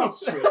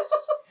television.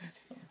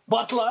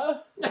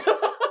 Butler,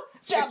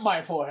 tap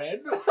my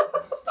forehead.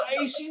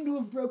 I seem to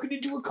have broken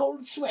into a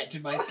cold sweat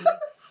in my sleep.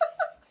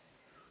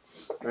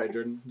 All right,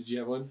 Jordan, did you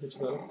have one that you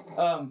thought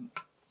of?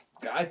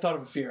 I thought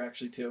of a fear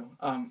actually too.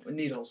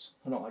 Needles.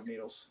 I don't like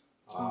needles.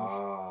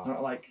 I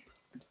don't like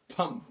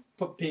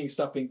being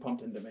stuff being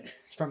pumped into me.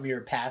 It's from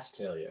your past.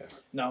 Hell yeah.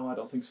 No, I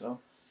don't think so.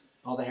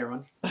 All the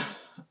heroin.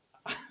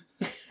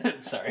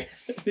 Sorry.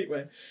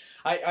 Anyway,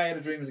 I had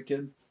a dream as a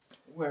kid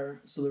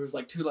where there was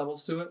like 2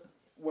 levels to it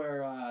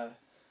where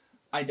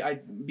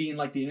I'd be in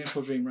like the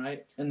initial dream,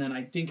 right? And then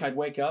I think I'd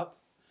wake up,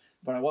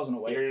 but I wasn't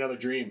awake. You're in another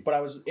dream. But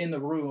I was in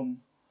the room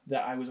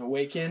that I was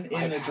awake in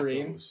the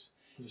dream. Those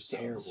are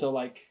terrible. So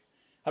like,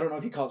 I don't know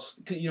if you call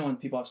it, when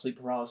people have sleep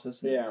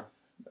paralysis. yeah.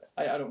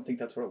 I don't think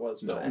that's what it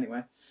was, but No.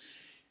 anyway.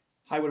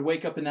 I would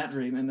wake up in that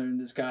dream, and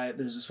there's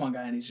this one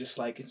guy, and he's just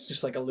like, it's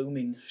just like a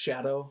looming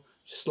shadow,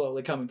 just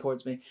slowly coming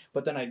towards me.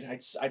 But then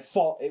I'd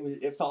fall.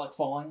 It felt like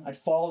falling. I'd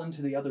fall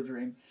into the other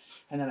dream,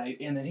 and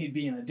then he'd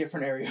be in a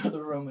different area of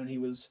the room, and he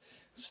was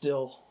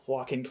still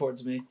walking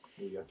towards me.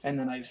 And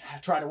then I'd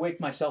try to wake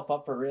myself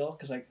up for real,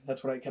 because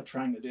that's what I kept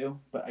trying to do.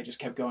 But I just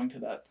kept going to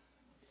that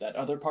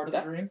other part of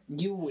the dream.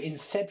 You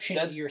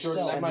inceptioned yourself.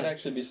 Jordan, that might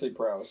actually be sleep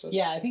paralysis.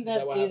 Yeah, I think Is that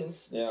that what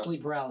is happens? Yeah.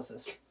 sleep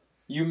paralysis.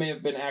 You may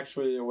have been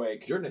actually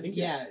awake. Jordan, I think.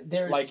 Yeah,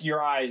 there's Like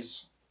your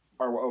eyes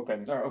are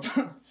open.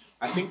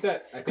 I think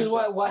that. because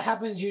what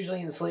happens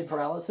usually in sleep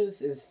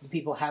paralysis is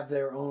people have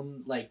their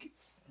own like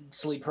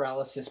sleep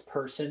paralysis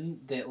person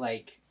that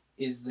like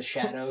is the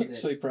shadow that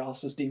Sleep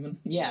paralysis demon.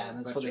 yeah, and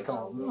that's what they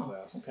call them. Oh,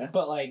 okay.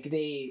 But like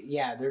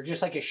they're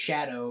just like a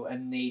shadow,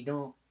 and they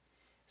don't.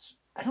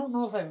 I don't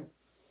know if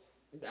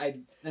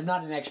I'm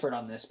not an expert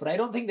on this, but I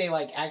don't think they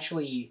like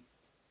actually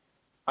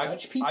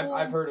touch people.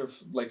 I've heard of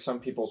like some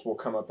people's will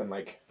come up and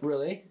like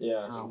Really?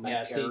 yeah. Oh, night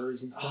yeah. See,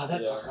 terrors and stuff. Oh,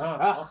 that's Yeah.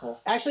 that's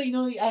awful. actually, you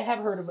know, I have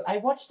heard of. I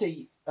watched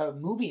a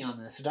movie on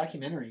this, a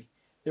documentary.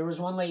 There was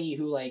one lady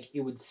who like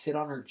it would sit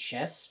on her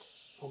chest,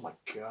 Oh my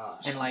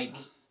gosh. and like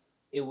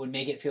it would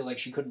make it feel like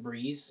she couldn't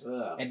breathe,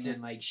 Ugh. and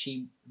then like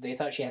they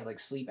thought she had like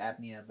sleep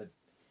apnea, but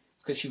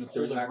it's because she would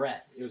hold was her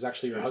breath It was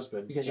actually your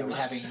husband. because she was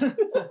having.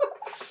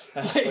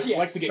 Like,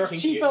 likes to get kinky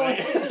she at fell night.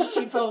 asleep,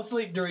 she fell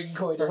asleep during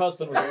coitus. Her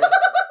husband was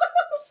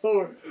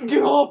So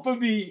Get off of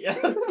me!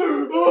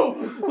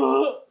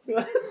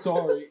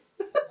 Sorry.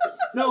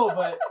 No,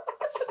 but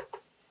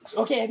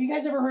okay. Have you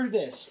guys ever heard of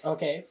this?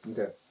 Okay.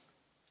 okay.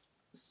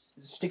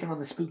 Sticking on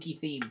the spooky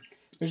theme,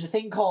 there's a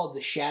thing called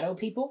the shadow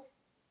people.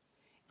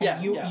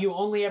 And Yeah, you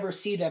only ever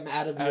see them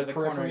out of out your of the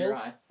corner of your peripherals.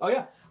 eye. Oh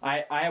yeah.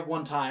 I have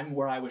one time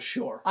where I was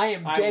sure. I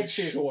am I dead was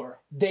serious. sure.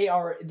 They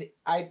are.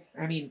 I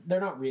mean,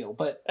 they're not real,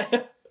 but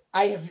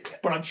I have.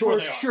 But I'm sure for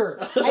they are. sure.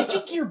 I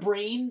think your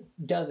brain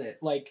does it.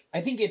 Like,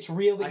 I think it's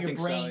real that I your think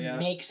so, brain yeah.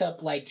 makes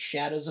up like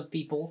shadows of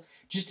people.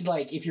 Just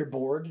like if you're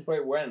bored.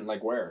 Wait, when?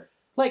 Like where?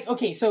 Like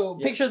okay, so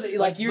Yeah. picture that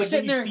like you're when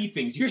sitting you there. See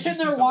things, You're can sitting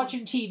see there someone.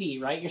 watching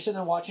TV, right? You're sitting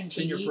there watching It's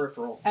in your TV,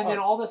 peripheral. and then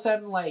all of a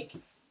sudden, like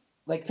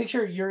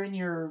picture you're in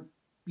your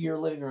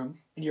living room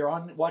and you're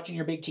on watching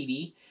your big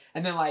TV,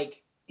 and then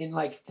like in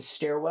like the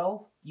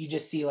stairwell, you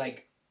just see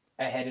like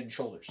a head and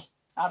shoulders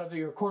out of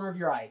your corner of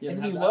your eye, You and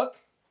ever you had that? look,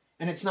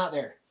 and it's not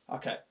there.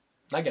 Okay.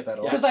 I get that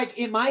a lot. Because like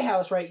in my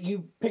house, right?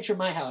 You picture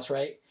my house,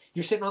 right?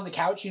 You're sitting on the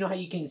couch. You know how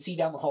you can see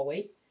down the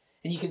hallway,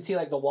 and you can see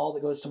like the wall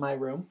that goes to my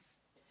room.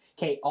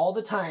 Okay, all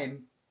the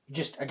time,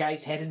 just a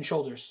guy's head and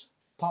shoulders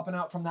popping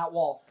out from that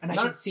wall, and I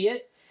can see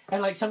it.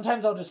 And like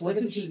sometimes I'll just look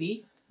at the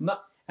TV,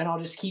 and I'll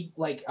just keep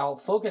like I'll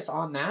focus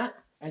on that,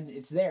 and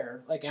it's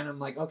there. Like, and I'm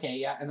like, okay,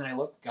 yeah, and then I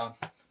look, gone.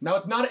 Now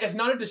it's not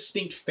a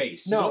distinct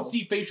face. No. You don't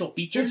see facial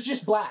features. It's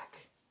just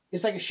black.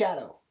 It's like a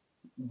shadow.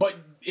 But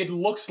it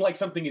looks like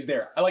something is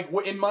there. Like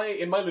in my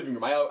living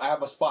room, I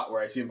have a spot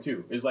where I see him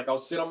too. Is like I'll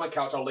sit on my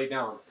couch, I'll lay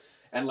down,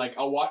 and like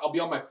I'll be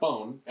on my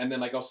phone, and then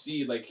like I'll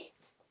see like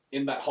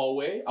in that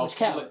hallway, I'll Which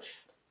see couch?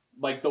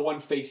 like the one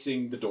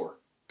facing the door.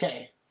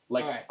 Okay.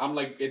 Like Alright. I'm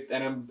like it,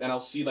 and I'll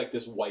see like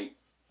this white,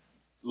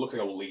 looks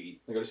like a lady.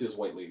 Like I see this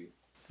white lady.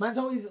 Mine's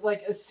always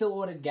like a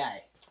silhouetted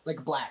guy,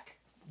 like black.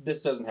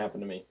 This doesn't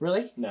happen to me.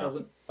 Really? No.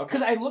 Doesn't. Okay.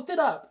 Because I looked it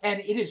up, and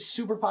it is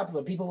super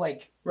popular. People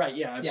like. Right,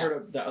 yeah, I've Yeah. heard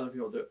of that other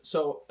people do it.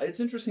 So it's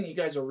interesting that you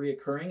guys are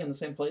reoccurring in the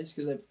same place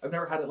because I've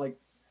never had it like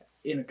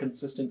in a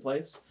consistent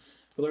place.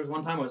 But there was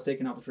one time I was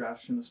taking out the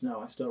trash in the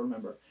snow, I still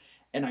remember.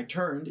 And I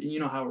turned, and you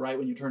know how right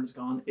when you turn it's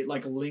gone? It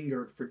like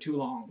lingered for too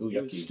long. Ooh,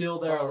 it was yucky. still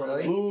there. Oh, a little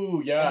really? bit.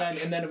 Ooh yeah.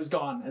 And then it was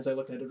gone as I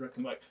looked at it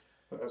directly like,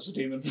 oh, that's a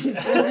demon.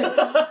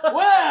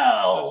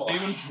 Well. That's a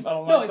demon. I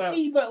don't No, like that.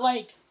 see, but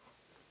like,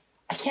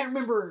 I can't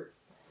remember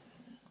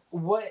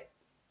what.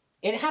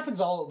 It happens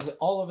all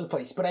over the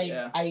place. But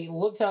Yeah. I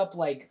looked up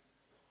like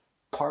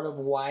part of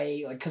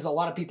why, like, because a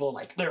lot of people are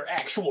like they're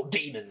actual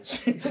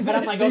demons, but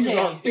I'm like, These okay,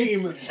 are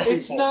demons,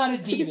 it's people. not a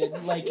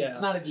demon. Like, Yeah.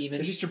 it's not a demon.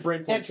 It's just your brain.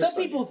 And playing some tricks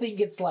on people you. think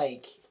it's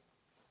like.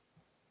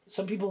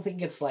 Some people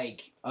think it's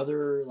like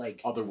other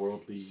like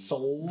Otherworldly.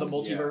 souls. The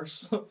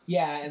multiverse.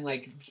 Yeah, and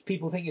like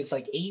people think it's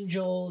like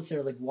angels.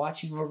 They're like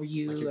watching over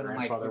you, Like your and I'm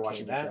like, grandfather okay,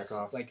 watching you that's jack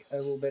off. like a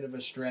little bit of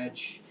a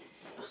stretch.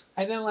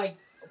 And then like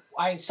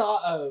I saw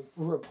a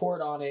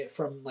report on it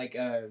from like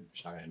a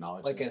Just not gonna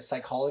acknowledge like it. a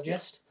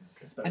psychologist,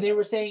 It's better. and they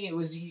were saying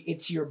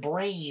it's your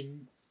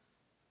brain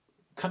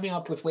coming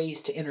up with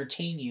ways to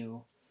entertain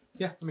you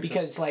Yeah, that makes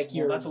because sense. like Well,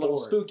 you're that's a little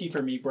bored. spooky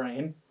for me,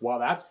 brain. Wow,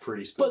 that's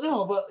pretty spooky. But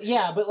no,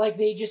 but like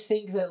they just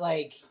think that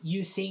like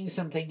you seeing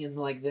something and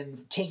like then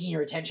taking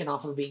your attention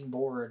off of being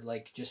bored,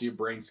 like just So your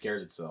brain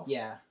scares itself.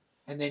 yeah,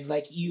 and then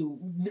like you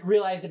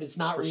realize that it's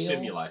not For real.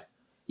 stimuli.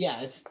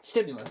 Yeah, it's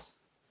stimulus.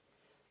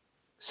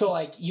 So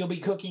like you'll be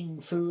cooking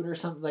food or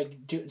something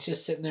like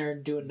just sitting there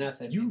and doing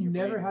nothing. You and your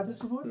never brain- had this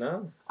before?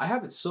 No. I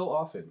have it so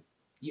often.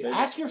 You Maybe.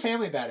 ask your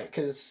family about it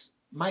because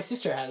my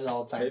sister has it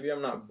all the time. Maybe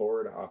I'm not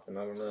bored often.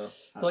 I don't know.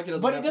 I feel like it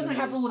doesn't But it happen doesn't to me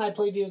happen as- when I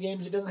play video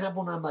games. It doesn't happen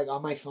when I'm like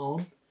on my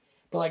phone.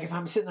 But like if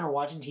I'm sitting there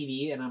watching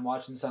TV and I'm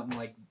watching something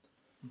like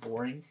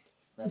boring,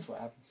 that's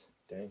what happens.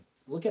 Dang.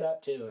 Look it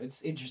up too.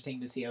 It's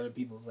interesting to see other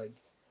people's like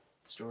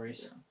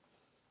stories.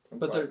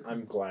 But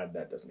I'm glad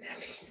that doesn't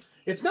happen.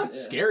 It's not Yeah.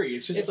 scary.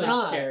 It's just It's like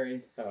not.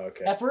 scary. Oh,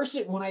 okay. At first,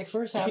 when I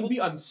first it happened, can be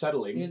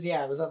unsettling.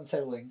 it was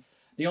unsettling.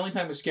 The only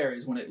time it was scary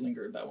is when it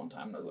lingered that one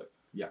time, and I was like,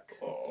 Yuck.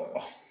 oh.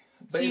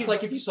 But See, it's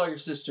like if you saw your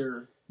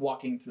sister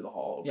walking through the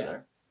hall over Yeah.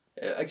 there.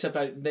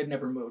 Except they've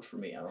never moved for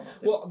me. I don't know.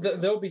 Well,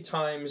 there'll be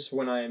times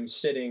when I'm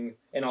sitting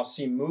and I'll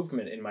see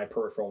movement in my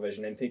peripheral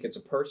vision and think it's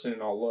a person,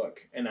 and I'll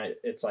look and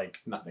it's like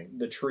Nothing.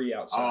 the tree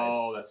outside.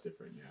 Oh, that's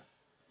different. Yeah.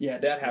 Yeah,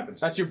 That happens.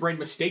 That's your brain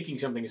mistaking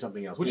something as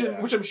something else, which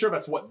I'm sure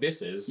that's what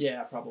this is.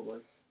 Yeah, probably.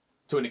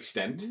 To an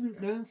extent.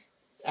 No.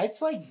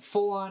 It's like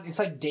full on. It's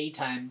like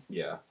daytime.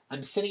 Yeah.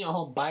 I'm sitting at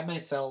home by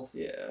myself,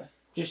 Yeah.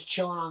 just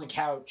chilling on the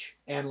couch,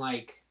 and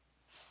like,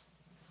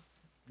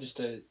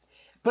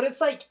 but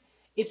it's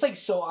like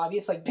so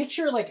obvious. Like,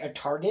 picture like a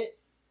target,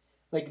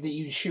 like that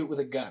you shoot with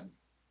a gun.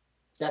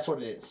 That's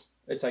what it is.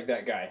 It's like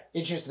that guy.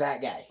 It's just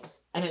that guy,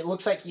 and it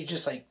looks like he's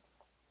just like.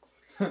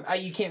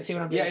 You can't see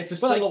what I'm doing. Yeah, it's a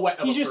but, silhouette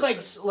of he's a just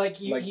person. like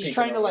he's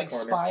trying to peeking like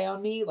around the corner. spy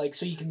on me, like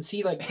so you can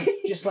see like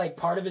just like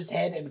part of his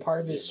head and part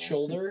of his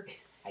shoulder.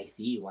 I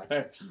see you watching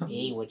TV.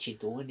 Hey, what you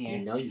doing there? You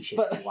know you should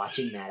But- be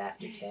watching that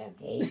after 10.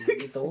 Hey,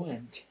 what you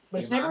doing? But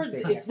it's Your never mom said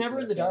you have to never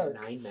go in the to bed at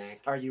dark. 9,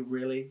 Mac. Are you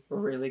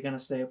really gonna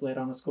stay up late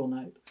on a school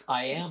night?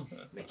 I am.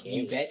 McKay.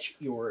 You bet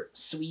your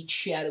sweet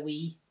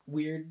shadowy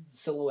weird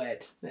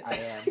silhouette. I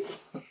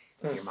am.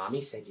 Your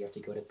mommy said you have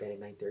to go to bed at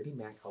 9:30,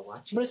 Mac. I'll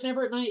watch But it. it's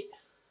never at night.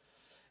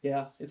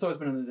 Yeah, it's always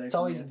been in the day. It's for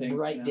me, always I think,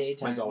 bright yeah.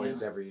 daytime. Mine's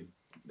always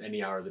yeah.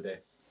 any hour of the day.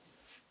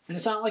 And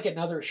it's not like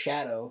another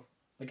shadow.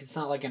 Like it's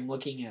not like I'm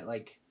looking at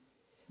like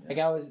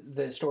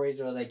the stories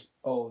are like,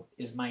 oh,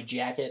 is my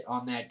jacket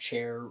on that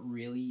chair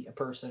really a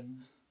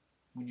person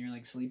when you're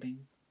like sleeping?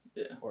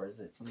 Yeah. Or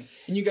is it something?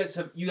 And you guys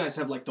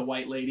have like the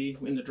white lady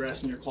in the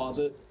dress in your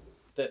closet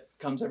that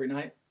comes every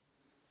night.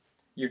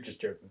 You're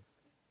just joking.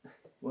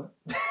 What?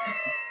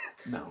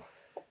 No.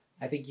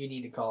 I think you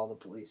need to call the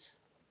police.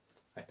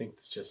 I think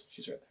it's just.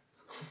 She's right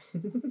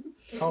there.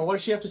 Oh, what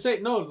does she have to say?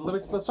 No,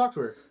 let's talk to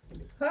her.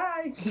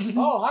 Hi.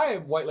 Oh, hi,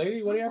 white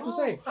lady. What do you have to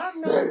say?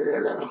 I'm not.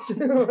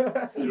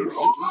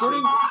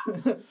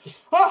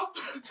 Ah!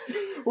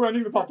 We're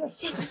ending the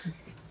podcast.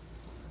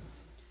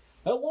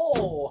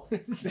 Hello.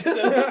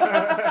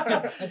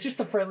 That's just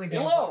a friendly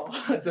vampire.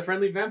 Hello. It's the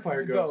friendly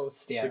vampire ghost.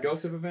 Ghost, yeah. The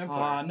ghost of a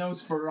vampire.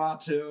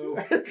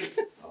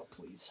 Nosferatu. Oh,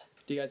 please.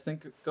 Do you guys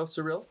think ghosts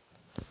are real?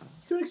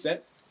 To an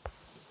extent.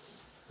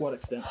 What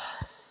extent?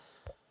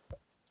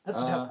 That's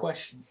a tough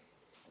question.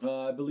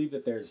 I believe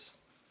that there's.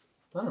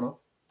 I don't know.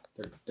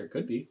 There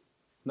could be.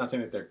 I'm not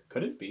saying that there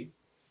couldn't be.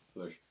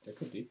 There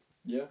could be.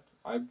 Yeah,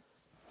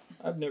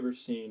 I've never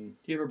seen.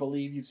 Do you ever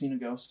believe you've seen a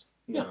ghost?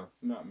 No,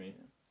 not me.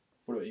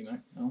 What about you, Mike?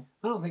 No.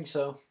 I don't think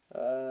so.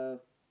 I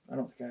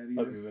don't think I have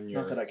either. Other than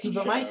your Not that I See, can.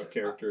 but my shadow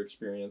character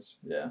experience.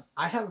 Yeah.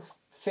 I have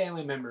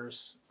family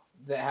members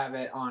that have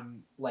it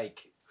on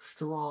like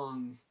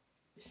strong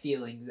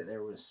feeling that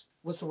there was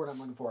what's the word I'm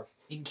looking for?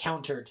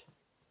 Encountered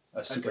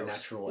A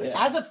supernatural. Yeah.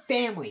 as a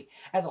family,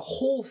 as a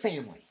whole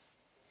family.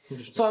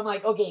 So I'm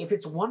like, okay, if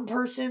it's one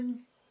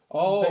person,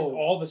 Like, Oh.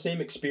 all the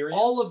same experience.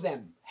 all of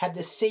them had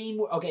the same.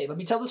 Okay, let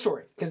me tell the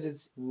story because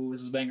it's Ooh,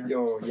 this is a banger.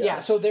 Oh yes. yeah.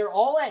 So they're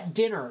all at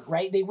dinner,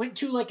 right? They went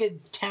to like a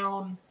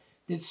town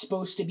that's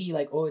supposed to be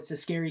like, oh, it's a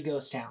scary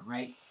ghost town,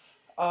 right?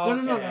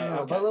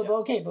 No. But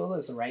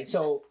listen, right?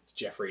 So It's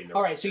Jeffrey. And the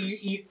all right, so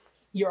Raptors.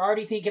 you're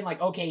already thinking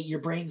like, okay, your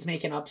brain's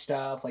making up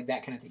stuff, like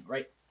that kind of thing,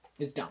 right?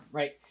 It's dumb,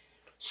 right?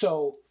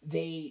 So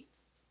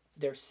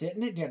they're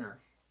sitting at dinner,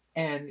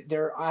 and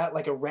they're at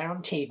like a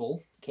round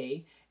table,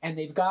 okay, and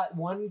they've got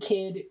one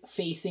kid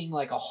facing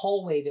like a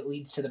hallway that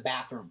leads to the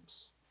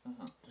bathrooms.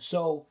 Uh-huh.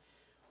 So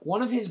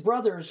one of his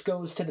brothers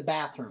goes to the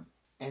bathroom,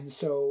 and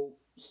so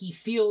he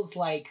feels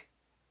like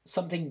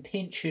something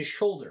pinch his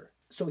shoulder.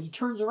 So he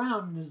turns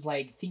around and is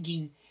like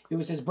thinking it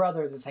was his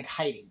brother that's like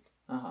hiding.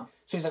 Uh-huh.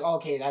 So he's like,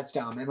 okay, that's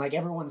dumb. And like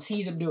everyone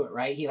sees him do it,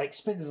 right? He like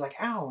spins, like,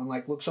 ow, and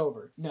like looks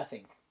over.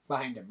 Nothing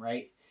behind him,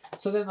 right?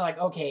 So then they're like,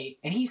 okay.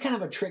 And he's kind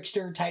of a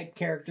trickster type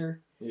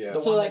character. Yeah.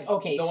 The So one like, that,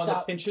 okay, the one that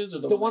stop. pinches or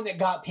The one that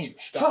got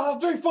pinched. Ah,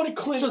 very funny,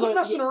 Clint. So Quit the-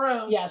 messing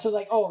around. Yeah, so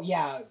like, oh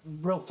yeah,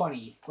 real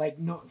funny. Like,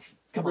 no,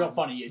 come Real on.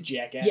 funny, you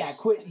jackass. Yeah,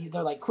 quit.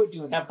 They're like, quit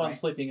doing that. Have fun right?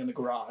 sleeping in the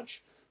garage.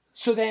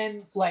 So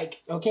then,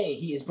 like, okay,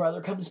 his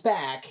brother comes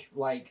back,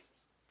 like,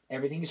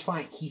 everything's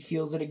fine. He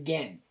feels it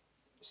again.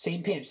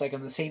 Same pinch, like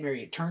on the same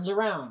area. Turns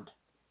around.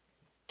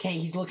 Okay,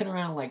 he's looking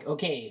around like,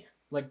 okay,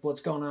 like,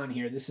 what's going on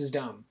here? This is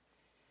dumb.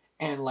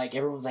 And, like,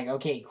 everyone's like,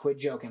 okay, quit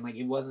joking. Like,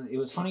 it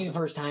was funny the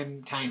first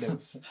time, kind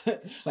of.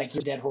 Like,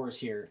 you're dead horse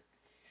here.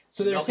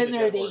 So they're sitting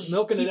there,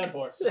 Milking a dead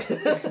horse.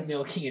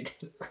 milking a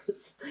dead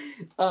horse.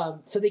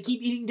 So they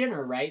keep eating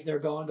dinner, right? They're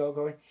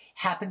going.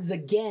 Happens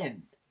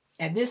again.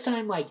 And this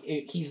time, like,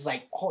 he's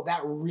like, oh,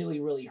 that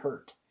really, really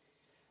hurt.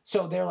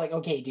 So they're like,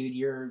 okay, dude,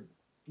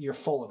 you're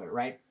full of it,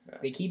 right?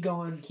 They keep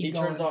going, He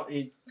turns off.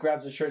 He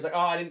grabs his shirt. He's like, "Oh,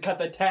 I didn't cut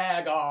the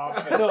tag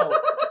off." No.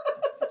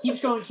 Keeps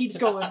going.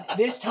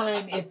 This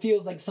time, it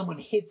feels like someone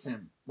hits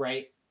him,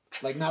 right?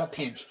 Like, not a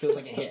pinch. Feels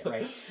like a hit,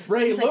 right?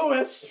 Ray He's like-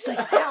 Lewis. He's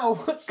like, ow,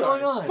 what's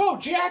going on? Bo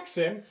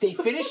Jackson. They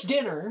finish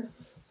dinner,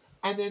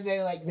 and then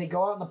they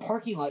go out in the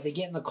parking lot. They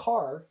get in the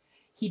car.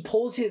 He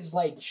pulls his,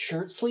 like,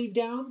 shirt sleeve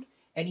down,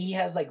 and he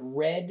has, like,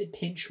 red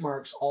pinch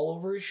marks all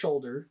over his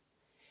shoulder.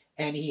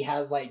 And he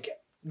has, like,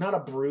 not a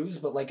bruise,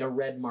 but, like, a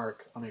red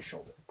mark on his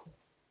shoulder.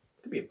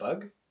 Could be a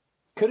bug.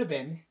 Could have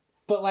been.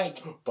 But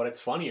like, But it's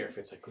funnier if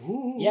it's like,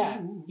 ooh.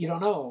 yeah, you don't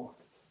know.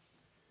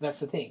 That's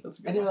the thing. That's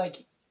a good And they're one.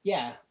 like,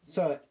 yeah.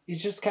 So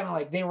it's just kind of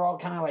like, they were all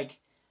kind of like,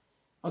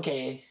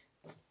 okay.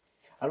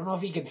 I don't know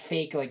if he could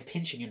fake like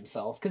pinching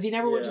himself because he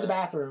never went to Yeah. the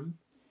bathroom.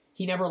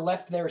 He never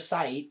left their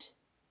site.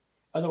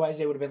 Otherwise,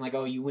 they would have been like,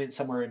 oh, you went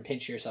somewhere and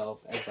pinched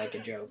yourself as like a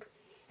joke.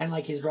 And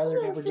like his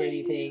brother never did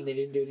anything. They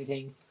didn't do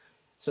anything.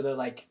 So they're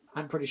like,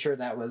 I'm pretty sure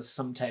that was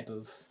some type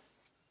of,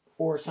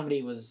 or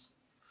somebody was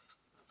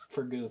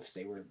for goofs.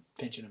 They were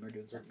pinching him or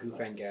doing something. Goof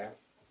and gaff.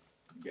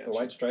 The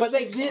White Stripes. But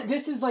like was a song.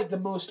 this is like the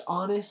most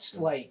honest,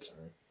 like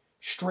Sorry.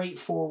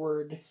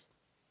 straightforward.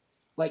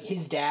 Like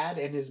his dad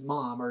and his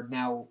mom are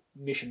now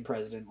mission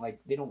president. Like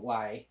they don't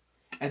lie,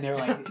 and they're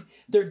like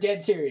they're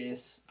dead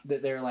serious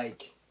that they're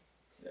like,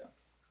 Yeah.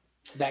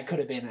 that could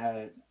have been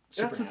a.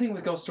 That's the thing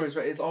with ghost stories,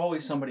 right? It's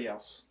always somebody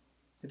else.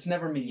 It's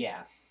never me.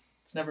 Yeah.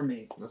 It's never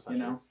me. That's not You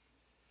know.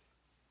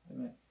 I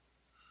mean,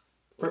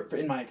 for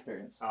in my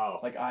experience, Oh.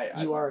 like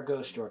I You are a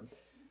ghost, Jordan.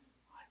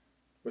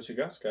 What's your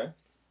guess, guy?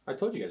 I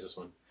told you guys this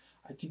one.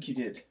 I think you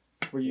did.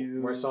 Were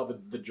you Where I saw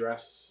the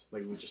dress,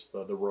 like with just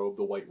the robe,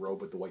 the white robe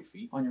with the white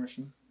feet. on your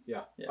mission?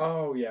 Yeah.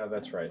 Oh yeah,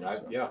 that's right.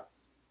 Yeah.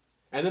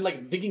 And then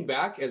like thinking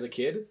back as a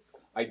kid,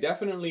 I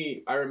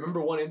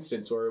remember one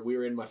instance where we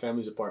were in my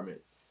family's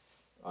apartment.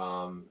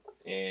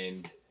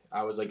 And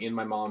I was like in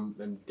my mom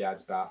and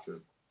dad's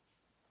bathroom.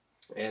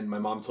 And my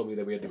mom told me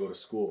that we had to go to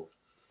school.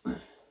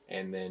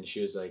 And then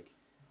she was like,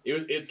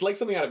 it's like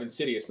something out of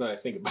Insidious now that I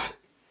think about it.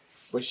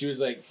 But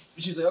she's like,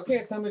 okay,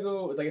 it's time to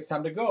go. Like, it's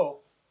time to go.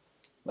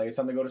 Like, it's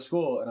time to go to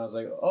school. And I was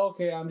like, oh,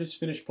 okay, I'm just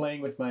finished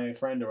playing with my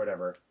friend or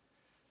whatever.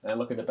 And I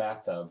look in the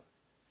bathtub,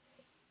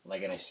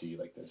 like, and I see,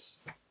 like, this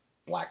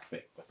black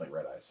thing with, like,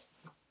 red eyes.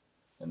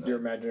 And then, Your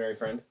imaginary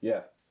friend.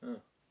 yeah. Oh.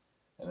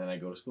 And then I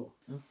go to school.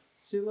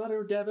 See you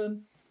later,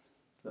 Devin.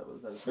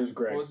 Was that his It was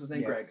Greg. What was his name?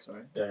 Yeah. Greg.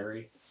 Sorry.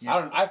 Gregory.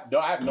 Yeah. I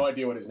have no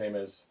idea what his name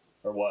is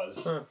or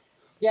was. Huh.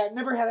 Yeah, I've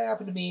never had that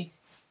happen to me,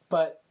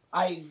 but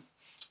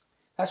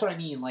that's what I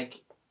mean.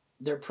 Like,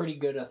 they're pretty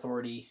good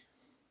authority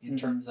in Mhm.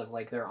 terms of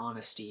like their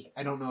honesty.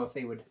 I don't know if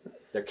they would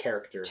Their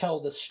character. tell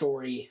the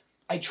story.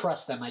 I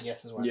trust them, I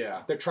guess is what I'm Yeah,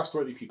 saying. they're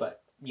trustworthy people.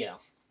 But you know,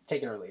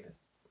 take it or leave it.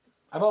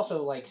 I've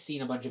also like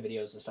seen a bunch of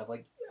videos and stuff.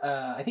 Like,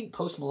 I think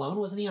Post Malone,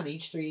 wasn't he on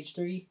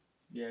H3H3?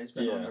 Yeah, he's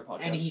been Yeah. on their podcast.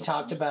 And he a couple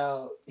talked times.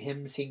 about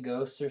him seeing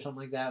ghosts or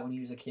something like that when he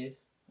was a kid.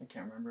 I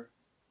can't remember.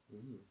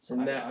 So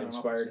And I that don't know if I've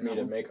inspired seen me that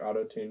to one. make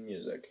auto-tune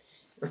music.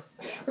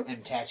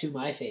 and tattoo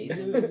my face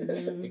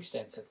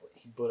extensively.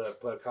 Put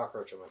a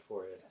cockroach on my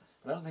forehead.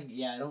 But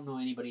I don't know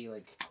anybody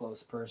like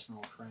close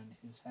personal friend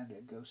who's had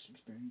a ghost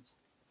experience.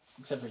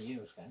 Except for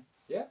you, Sky.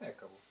 Yeah, a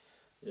couple.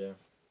 Yeah.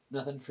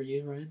 Nothing for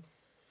you, Ryan?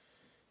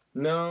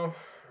 No,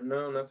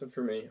 nothing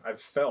for me.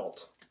 I've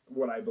felt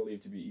what I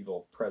believe to be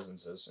evil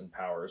presences and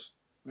powers,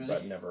 Really?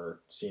 but never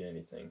seen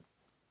anything.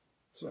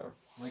 So,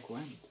 Like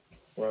when?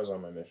 when I was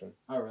on my mission,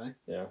 Oh, really?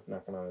 yeah,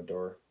 knocking on a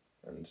door,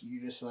 and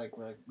You just were like,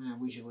 man,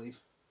 we should leave.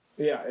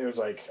 yeah, it was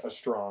like a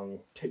strong.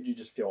 You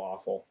just feel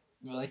awful.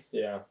 Really?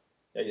 Yeah,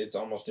 it's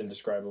almost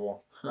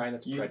indescribable. Ryan,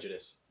 that's You-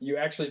 prejudice. You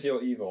actually feel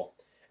evil,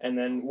 and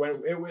then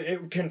when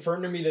it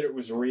confirmed to me that it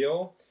was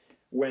real,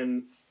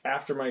 when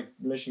after my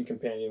mission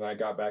companion and I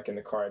got back in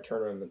the car, I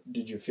turned to him.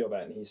 Did you feel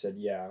that? And he said,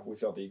 "Yeah, we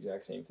felt the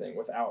exact same thing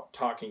without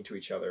talking to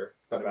each other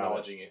But about it."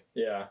 acknowledging it.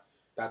 Yeah,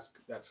 That's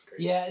great.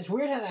 Yeah, it's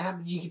weird how that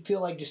happened. You can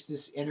feel like just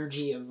this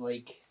energy of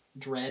like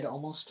dread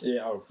almost.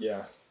 yeah, oh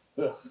yeah.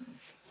 Ugh.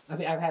 I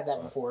think I've had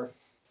that before.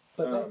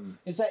 But Um,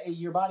 it's that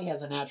your body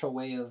has a natural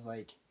way of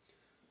like.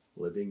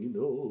 Letting you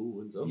know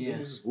when something's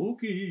Yeah.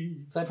 spooky.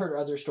 Cause I've heard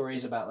other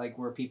stories about like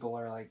where people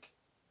are like.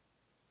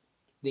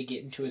 They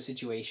get into a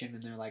situation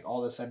and they're like all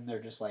of a sudden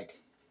they're just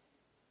like.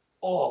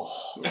 Oh,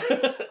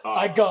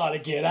 I gotta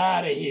get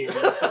out of here.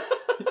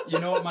 You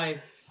know what my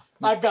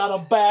I got a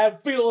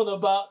bad feeling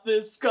about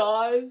this,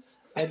 guys.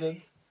 And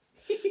then,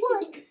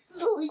 like,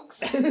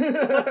 zoinks.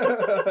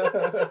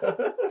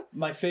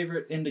 my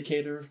favorite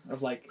indicator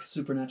of like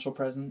supernatural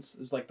presence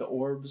is like the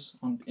orbs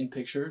in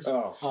pictures.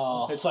 oh,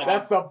 Oh, It's like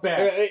That's the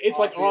best. it's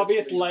like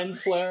obvious Obviously.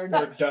 lens flare.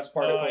 or dust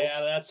particles.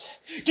 that's.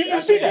 did you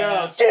That's see it,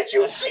 that? yeah. Did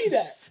you see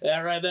that? That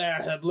right there,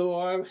 that blue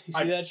orb. You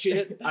see that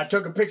shit? I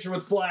took a picture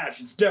with flash.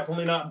 It's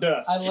definitely not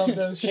dust. I love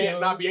those shows. Can't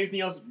not be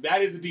anything else.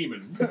 That is a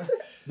demon.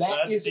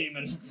 That is. a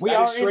demon. We That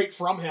are is straight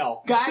from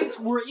hell. guys,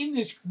 we're in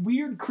this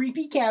weird,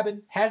 creepy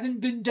cabin.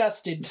 Hasn't been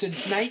dusted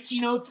since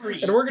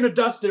 1903. and we're gonna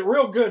dust it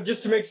real good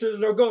just to make sure there's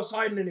no ghosts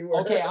hiding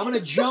anywhere. Okay, I'm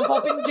gonna jump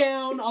up and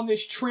down on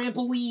this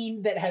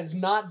trampoline that has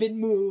not been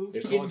moved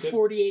It's in haunted.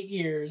 48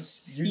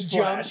 years. Use he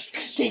flash.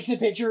 jumps, takes a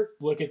picture.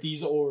 Look at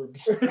these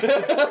orbs.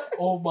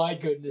 Oh my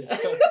goodness.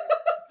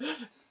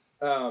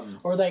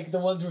 Or like the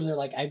ones where they're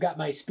like, I've got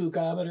my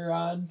spookometer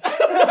on.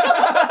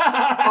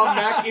 On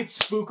Mac, it's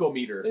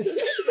spookometer.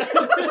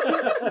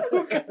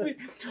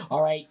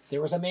 All right,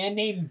 there was a man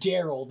named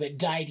Daryl that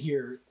died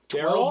here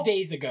 12 Daryl?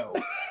 days ago.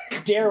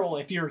 Daryl,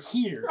 if you're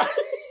here,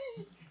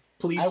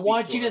 Please. I speak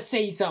want you to us.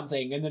 say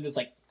something. And then it's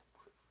like,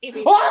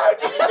 oh,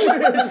 did you see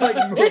it? Like,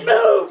 It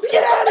moved!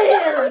 Get out of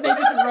here! And they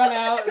just run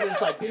out, and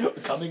it's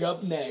like, coming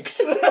up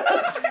next.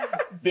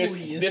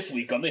 This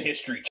week on the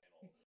History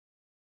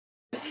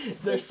Channel.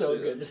 They're so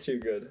good. It's too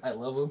good. I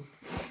love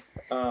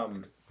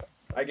them.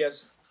 I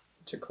guess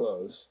to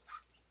close,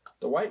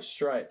 the White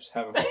Stripes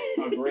have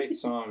a great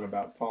song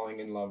about falling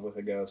in love with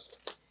a ghost.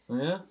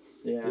 Yeah?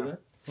 Yeah.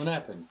 What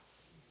happened?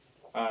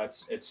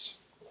 It's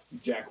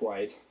Jack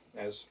White,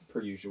 as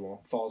per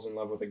usual, falls in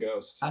love with a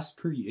ghost. As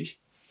per usual.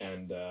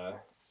 And,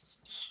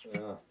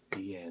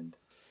 The end.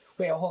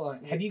 Wait, hold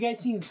on. Have you guys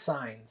seen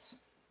Signs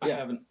I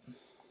haven't.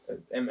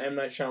 M.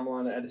 Night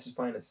Shyamalan at his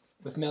finest.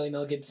 with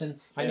Mel Gibson?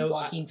 I and know-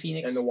 Joaquin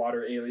Phoenix. And the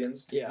water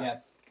aliens. Yeah.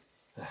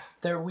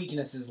 Their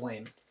weakness is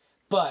lame.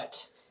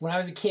 But when I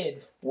was a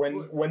kid,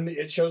 When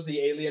it shows the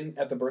alien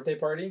at the birthday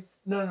party.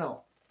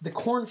 no, the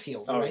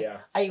cornfield. Oh, right? yeah.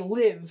 I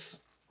live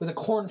with a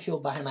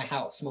cornfield behind my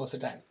house most of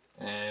the time.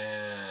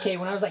 Okay,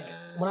 when I was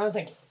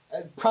like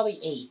probably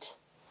 8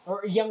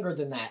 or younger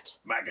than that,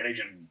 Mac and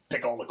Agent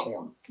pick all the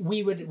corn.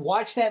 we would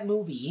watch that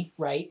movie,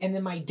 right? And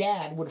then my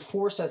dad would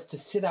force us to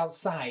sit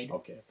outside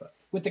Okay.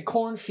 with the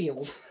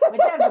cornfield. My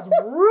dad was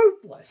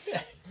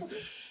ruthless.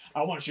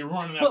 I want you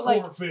running that But,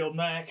 like- cornfield,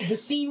 Mac. The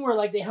scene where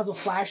like they have the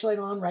flashlight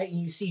on, right, and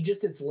you see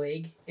just its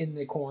leg in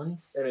the corn.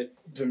 And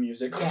the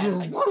music. Yeah, it's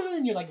like,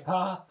 and you're like,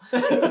 ah.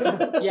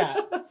 Yeah.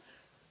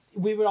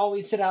 We would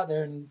always sit out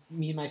there, and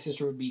me and my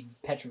sister would be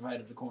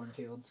petrified of the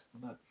cornfields.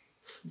 But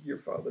Your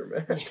father,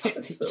 man.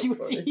 That's so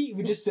funny. he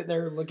would just sit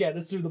there and look at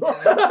us through the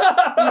plants.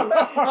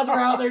 As we're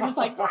out there, just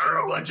like,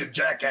 You're a bunch of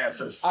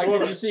jackasses. I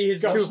can just see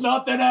his there's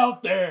nothing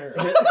out there.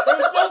 There's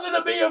nothing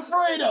to be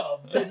afraid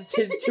of.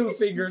 his 2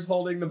 fingers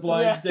holding the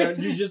blinds down.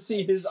 You just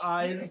see his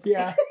eyes.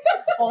 Yeah,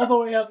 all the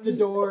way up the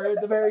door at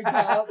the very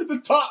top. The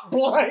top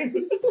blind.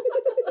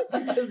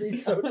 Because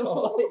he's so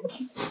tall.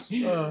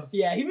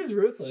 Yeah, he was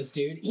ruthless,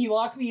 dude. He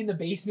locked me in the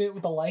basement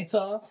with the lights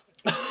off.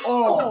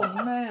 Oh,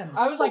 man.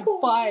 I was like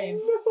 5.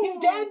 His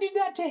dad did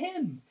that to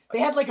him. They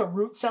had like a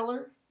root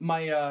cellar.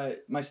 My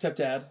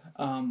stepdad,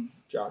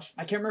 Josh.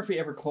 I can't remember if we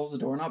ever closed the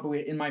door or not, but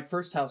in my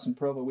first house in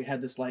Provo, we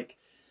had this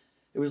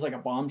it was like a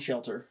bomb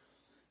shelter.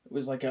 It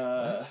was like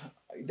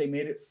they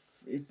made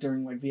it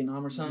during like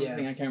Vietnam or something.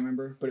 Yeah. I can't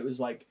remember, but it was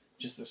like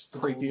just this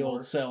creepy Cold War.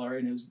 old cellar,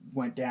 and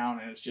went down,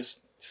 and it's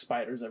just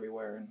spiders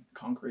everywhere and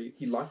concrete.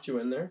 He locked you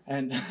in there?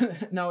 And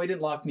no, he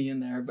didn't lock me in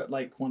there, but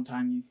like one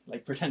time he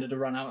like pretended to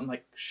run out and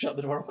like shut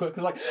the door quick.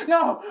 I was like,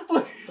 no,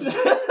 please.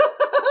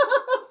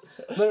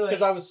 Literally.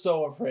 Because I was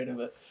so afraid of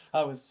it.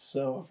 I was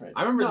so afraid.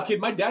 I remember as a kid,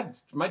 my dad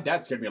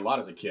scared me a lot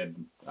as a kid.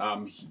 I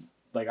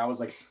was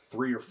like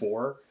 3 or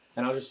 4,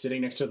 and I was just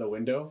sitting next to the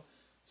window.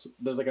 So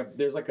there's like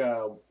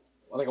a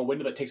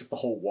window that takes up the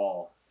whole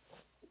wall,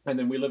 and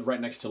then we lived right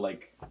next to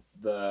like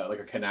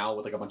a canal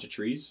with like a bunch of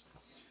trees.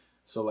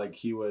 So like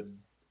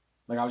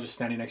I was just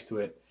standing next to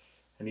it,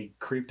 and he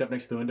creeped up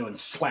next to the window and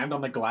slammed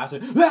on the glass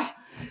and ah!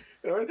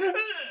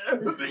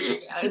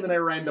 And then I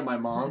ran to my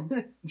mom.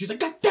 And she's like,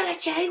 "God damn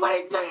it, Jay!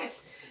 Why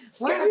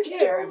are you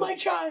scaring my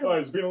child?" Oh,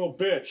 he's being a little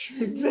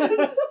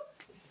bitch.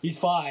 He's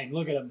fine.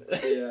 Look at him.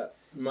 Yeah.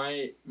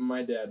 My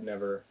dad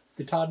never.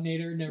 The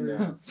Toddnator never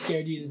No.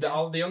 scared you to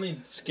death. The only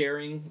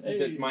scaring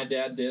that my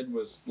dad did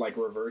was like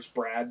reverse.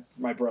 Brad,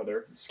 my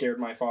brother, scared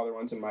my father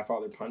once, and my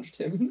father punched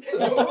him.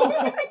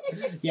 So,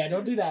 Yeah,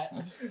 don't do that.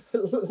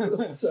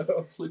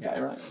 so Sleep Yeah.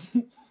 right.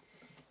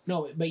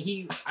 No, but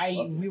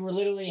we were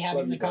literally Love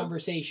having you, the Dad.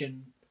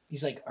 conversation.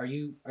 He's like, "Are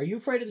you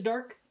afraid of the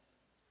dark?"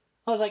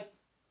 I was like,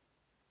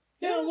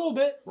 "Yeah, a little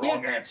bit."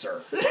 Wrong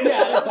answer.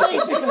 Yeah,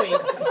 basically.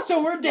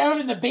 So we're down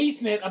in the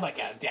basement. I'm like,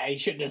 "I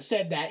shouldn't have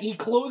said that." He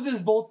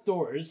closes both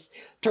doors,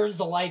 turns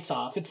the lights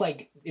off.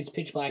 It's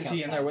pitch black Is outside.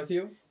 he in there with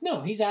you?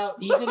 No, he's out.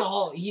 He's in the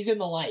hall. He's in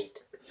the light.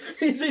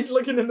 he's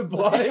looking in the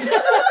blinds.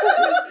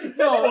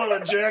 No,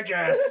 What a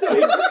jackass! so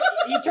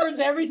he turns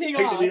everything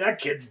Hate to be off. that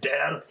kid's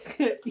dad.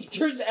 He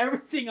turns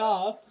everything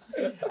off.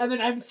 And then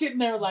I'm sitting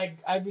there like,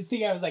 I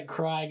was like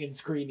crying and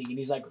screaming. And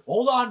he's like,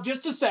 "Hold on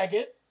just a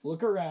second.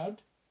 Look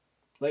around.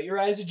 Let your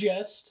eyes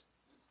adjust.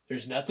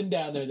 There's nothing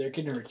down there that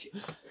can hurt you."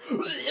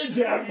 Dad,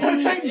 Yeah, I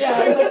was like,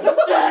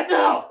 "Dad,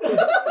 no!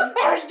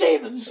 There's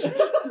demons!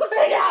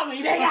 They got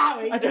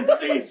me! I can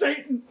see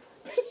Satan.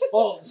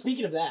 Oh,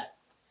 speaking of that,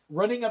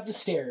 running up the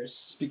stairs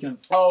Speaking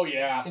of, Oh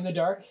yeah, in the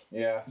dark.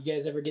 yeah. You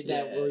guys ever get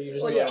that Yeah. where you're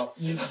just Oh, like, yeah.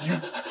 You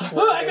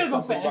 "Oh, I gotta go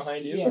something fast."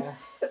 behind you. Yeah,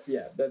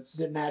 Yeah, that's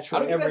the I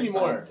natural. don't get that Every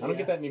anymore. time, I don't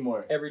get that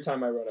anymore. every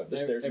time I run up the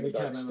stairs in the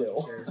dark. I'm Still,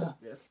 up the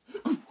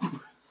stairs.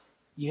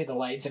 You hit the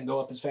lights and go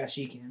up as fast as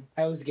you can.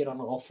 I always get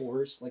on all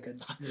fours like a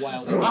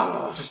wild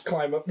animal. just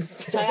climb up the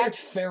If I act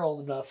stairs.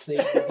 feral enough, they'll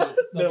They're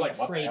be like, "What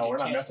the afraid hell? We're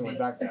to not test messing me. with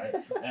that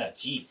guy."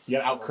 Jeez. You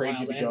gotta out That's a crazy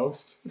wild the animal.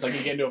 ghost. Like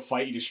you get into a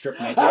fight, you just strip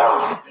naked.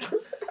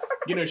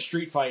 Get into a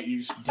street fight, you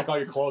just take all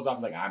your clothes off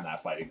and like, "I'm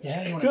not fighting this."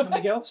 yeah, you want to come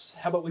to Ghost?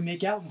 How about we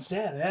make out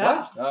instead?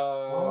 Yeah.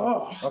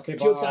 What? Okay,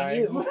 Joke's bye. on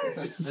you.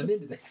 I'm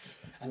into that.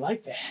 I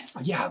like that.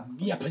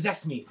 Yeah,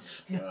 possess me.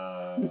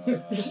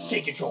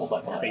 Take control of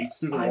my body. Fades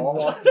through the I wall.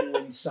 want you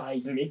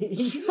inside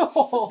me.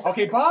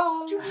 Okay, bye.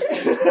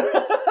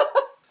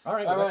 All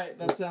right. All right,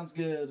 that sounds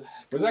good.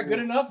 Was that good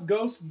enough,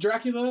 Ghost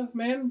Dracula,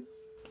 man?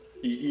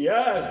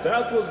 Yes,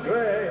 that was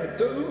great.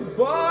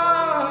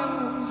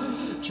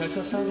 Bye. Check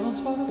us out on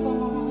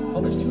Spotify. Oh,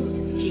 there's two of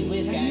you. Gee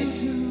whiz, guys.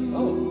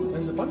 Oh,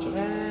 there's a bunch of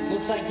them.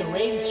 Looks like the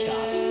rain stopped.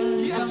 And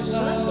the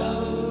sun's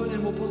up.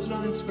 And we'll post it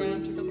on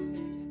Instagram. Check